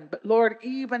happen. But Lord,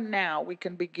 even now we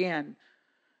can begin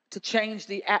to change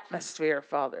the atmosphere,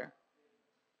 Father.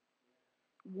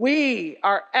 We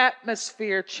are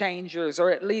atmosphere changers, or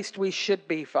at least we should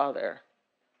be, Father.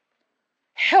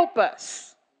 Help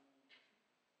us.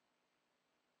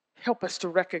 Help us to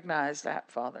recognize that,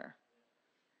 Father.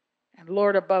 And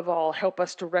Lord, above all, help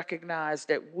us to recognize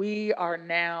that we are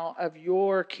now of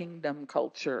your kingdom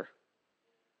culture.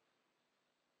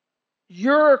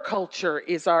 Your culture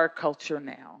is our culture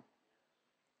now.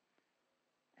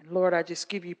 And Lord, I just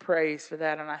give you praise for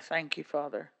that, and I thank you,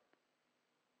 Father.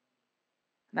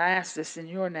 And I ask this in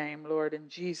your name, Lord, in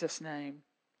Jesus' name.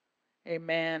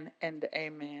 Amen and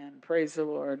amen. Praise the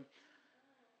Lord.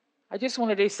 I just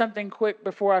want to do something quick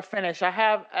before I finish. I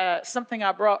have something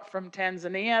I brought from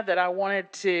Tanzania that I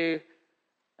wanted to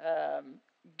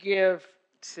give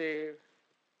to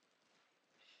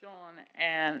Sean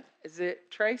and is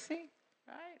it Tracy?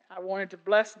 Right? I wanted to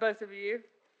bless both of you.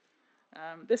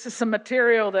 This is some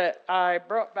material that I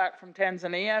brought back from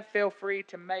Tanzania. Feel free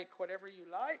to make whatever you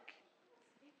like.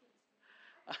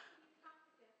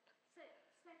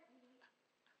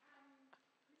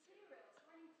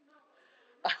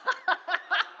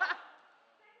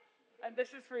 And this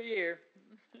is for you.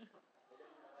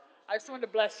 I just wanted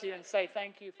to bless you and say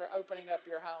thank you for opening up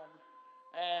your home.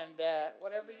 And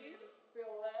whatever you feel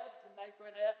led to make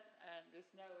with it, and just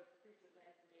know it's a piece of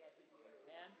Anthony up to you.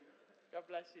 Amen. God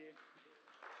bless you.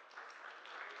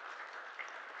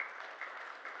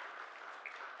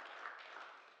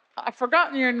 I've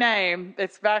forgotten your name.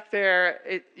 It's back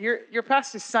there. You're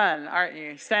Pastor's son, aren't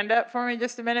you? Stand up for me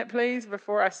just a minute, please,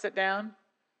 before I sit down.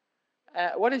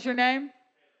 What is your name?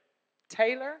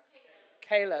 Taylor?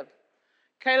 Caleb.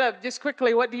 Caleb, just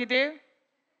quickly, what do you do?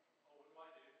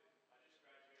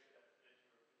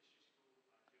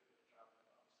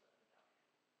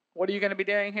 What are you going to be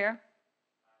doing here?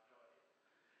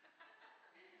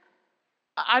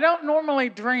 I don't normally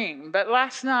dream, but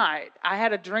last night I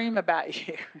had a dream about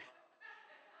you.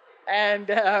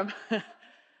 And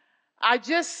I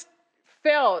just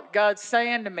felt God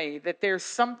saying to me that there's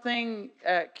something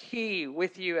key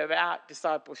with you about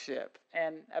discipleship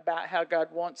and about how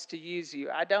God wants to use you.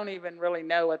 I don't even really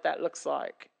know what that looks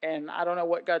like, and I don't know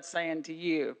what God's saying to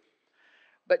you.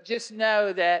 But just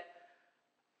know that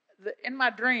in my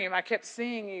dream, I kept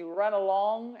seeing you run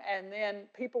along, and then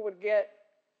people would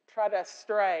try to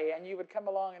stray, and you would come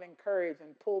along and encourage and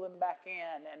pull them back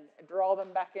in and draw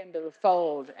them back into the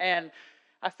fold. And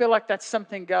I feel like that's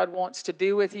something God wants to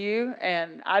do with you.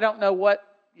 And I don't know what,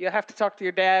 you have to talk to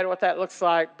your dad what that looks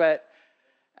like, but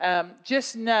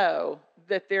just know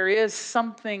that there is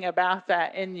something about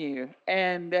that in you.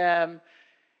 And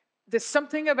there's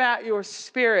something about your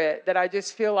spirit that I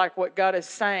just feel like what God is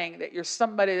saying, that you're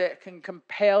somebody that can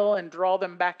compel and draw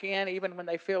them back in even when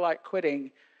they feel like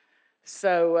quitting.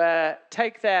 So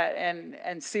take that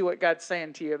and see what God's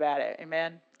saying to you about it.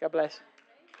 Amen. God bless you.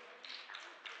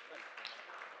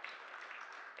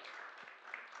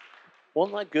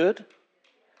 Wasn't that good?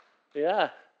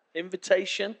 Yeah.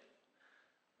 Invitation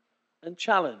and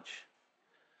challenge.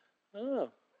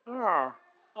 Oh,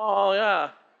 yeah.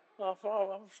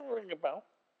 I'm sorry about.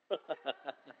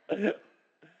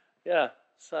 Yeah.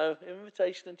 So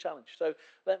invitation and challenge. So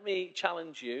let me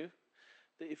challenge you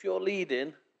that if you're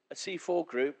leading a C4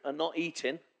 group and not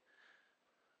eating,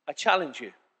 I challenge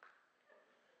you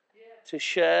to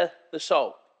share the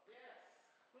soul.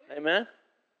 Amen.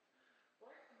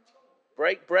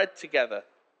 Break bread together.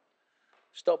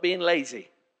 Stop being lazy.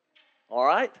 All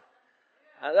right?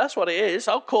 And that's what it is.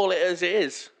 I'll call it as it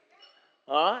is.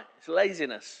 All right? It's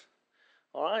laziness.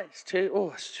 All right? It's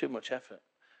too much effort.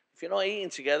 If you're not eating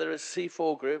together as a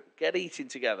C4 group, get eating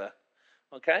together.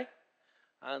 Okay?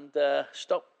 And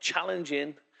stop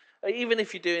challenging. Even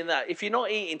if you're doing that, if you're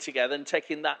not eating together and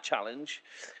taking that challenge,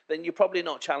 then you're probably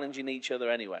not challenging each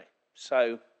other anyway.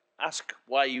 So ask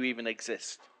why you even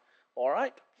exist. All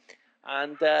right?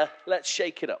 And let's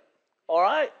shake it up. All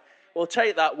right? We'll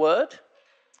take that word.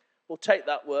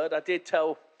 I did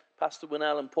tell Pastor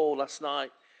Winnell and Paul last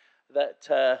night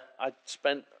that I'd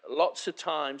spent lots of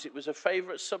times. It was a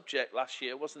favorite subject last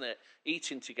year, wasn't it?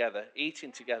 Eating together.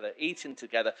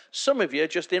 Some of you are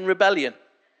just in rebellion.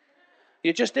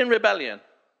 You're just in rebellion.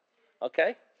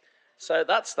 Okay? So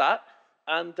that's that.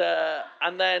 And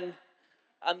then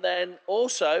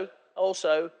also,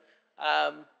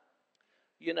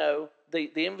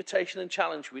 the invitation and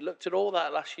challenge. We looked at all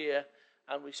that last year,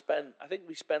 and we spent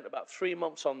about 3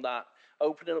 months on that,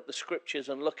 opening up the scriptures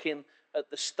and looking at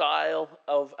the style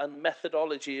of and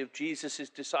methodology of Jesus'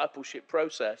 discipleship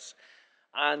process.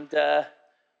 And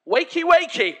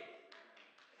wakey,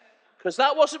 because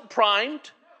that wasn't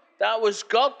primed. That was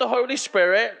God the Holy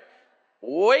Spirit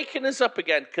waking us up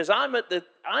again, because I'm at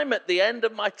the end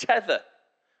of my tether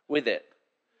with it.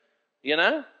 You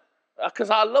know? Because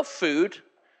I love food,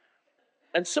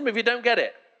 and some of you don't get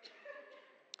it.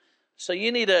 So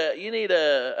you need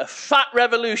a fat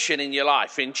revolution in your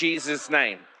life in Jesus'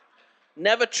 name.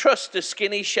 Never trust a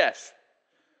skinny chef.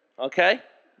 Okay?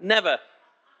 Never.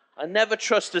 I never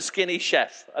trust a skinny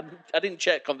chef. I didn't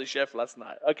check on the chef last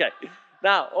night. Okay.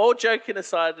 Now, all joking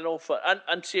aside and all fun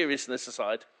and seriousness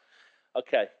aside,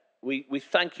 okay, we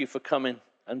thank you for coming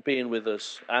and being with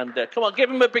us. And come on, give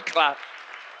him a big clap.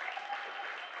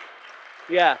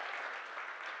 Yeah.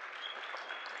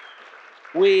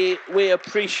 We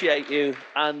appreciate you,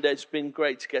 and it's been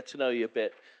great to get to know you a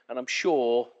bit. And I'm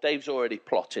sure Dave's already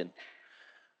plotting.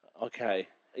 Okay,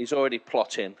 he's already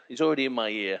plotting. He's already in my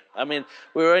ear. I mean,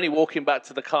 we were only walking back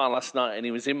to the car last night, and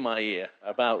he was in my ear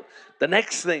about the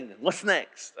next thing. What's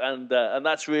next? And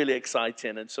that's really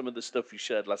exciting. And some of the stuff you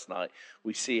shared last night,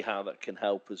 we see how that can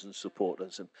help us and support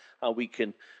us, and how we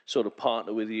can sort of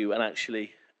partner with you and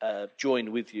actually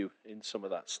join with you in some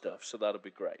of that stuff. So that'll be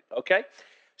great. Okay,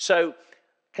 so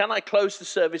can I close the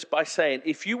service by saying,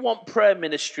 if you want prayer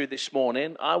ministry this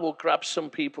morning, I will grab some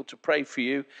people to pray for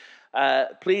you.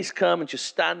 Please come and just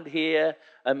stand here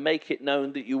and make it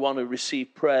known that you want to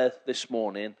receive prayer this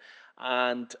morning,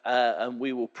 and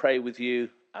we will pray with you,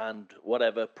 and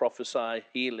whatever, prophesy,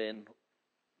 healing,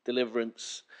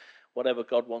 deliverance, whatever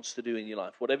God wants to do in your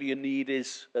life, whatever your need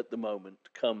is at the moment,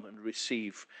 come and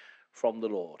receive from the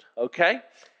Lord. Okay?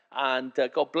 And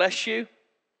God bless you.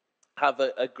 Have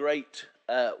a great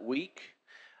week.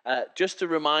 Just a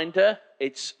reminder,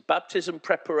 it's baptism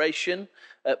preparation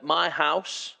at my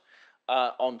house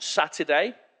on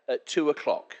Saturday at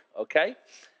 2:00. Okay?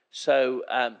 So,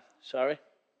 sorry?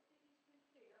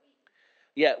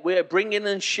 Yeah, we're bringing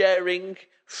and sharing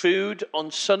food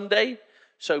on Sunday.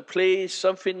 So please,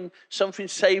 something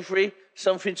savory,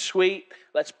 something sweet.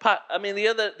 Let's pack. I mean, the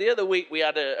other week we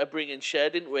had a bring and share,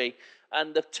 didn't we?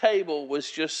 And the table was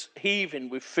just heaving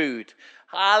with food.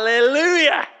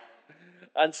 Hallelujah!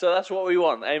 And so that's what we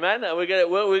want, amen. And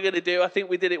what we're gonna do, I think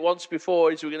we did it once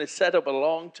before, is we're gonna set up a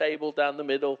long table down the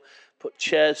middle, put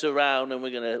chairs around, and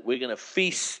we're gonna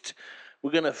feast.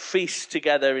 We're gonna feast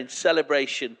together in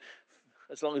celebration.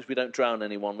 As long as we don't drown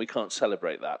anyone, we can't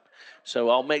celebrate that. So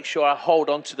I'll make sure I hold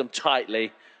on to them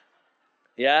tightly.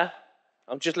 Yeah?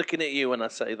 I'm just looking at you when I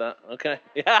say that, okay?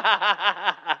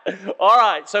 All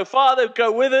right, so Father,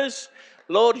 go with us.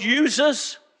 Lord, use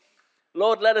us.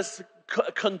 Lord, let us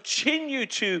continue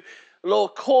to,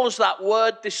 Lord, cause that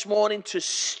word this morning to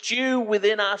stew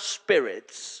within our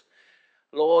spirits.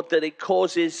 Lord, that it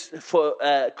causes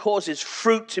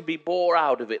fruit to be bore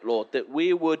out of it, Lord, that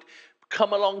we would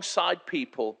come alongside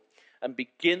people and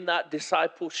begin that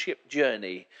discipleship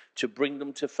journey to bring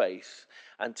them to faith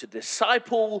and to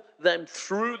disciple them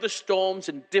through the storms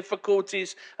and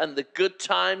difficulties and the good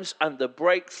times and the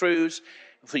breakthroughs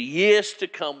for years to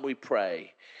come, we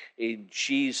pray. In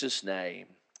Jesus' name.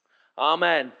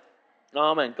 Amen.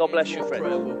 Amen. God bless you,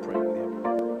 friend.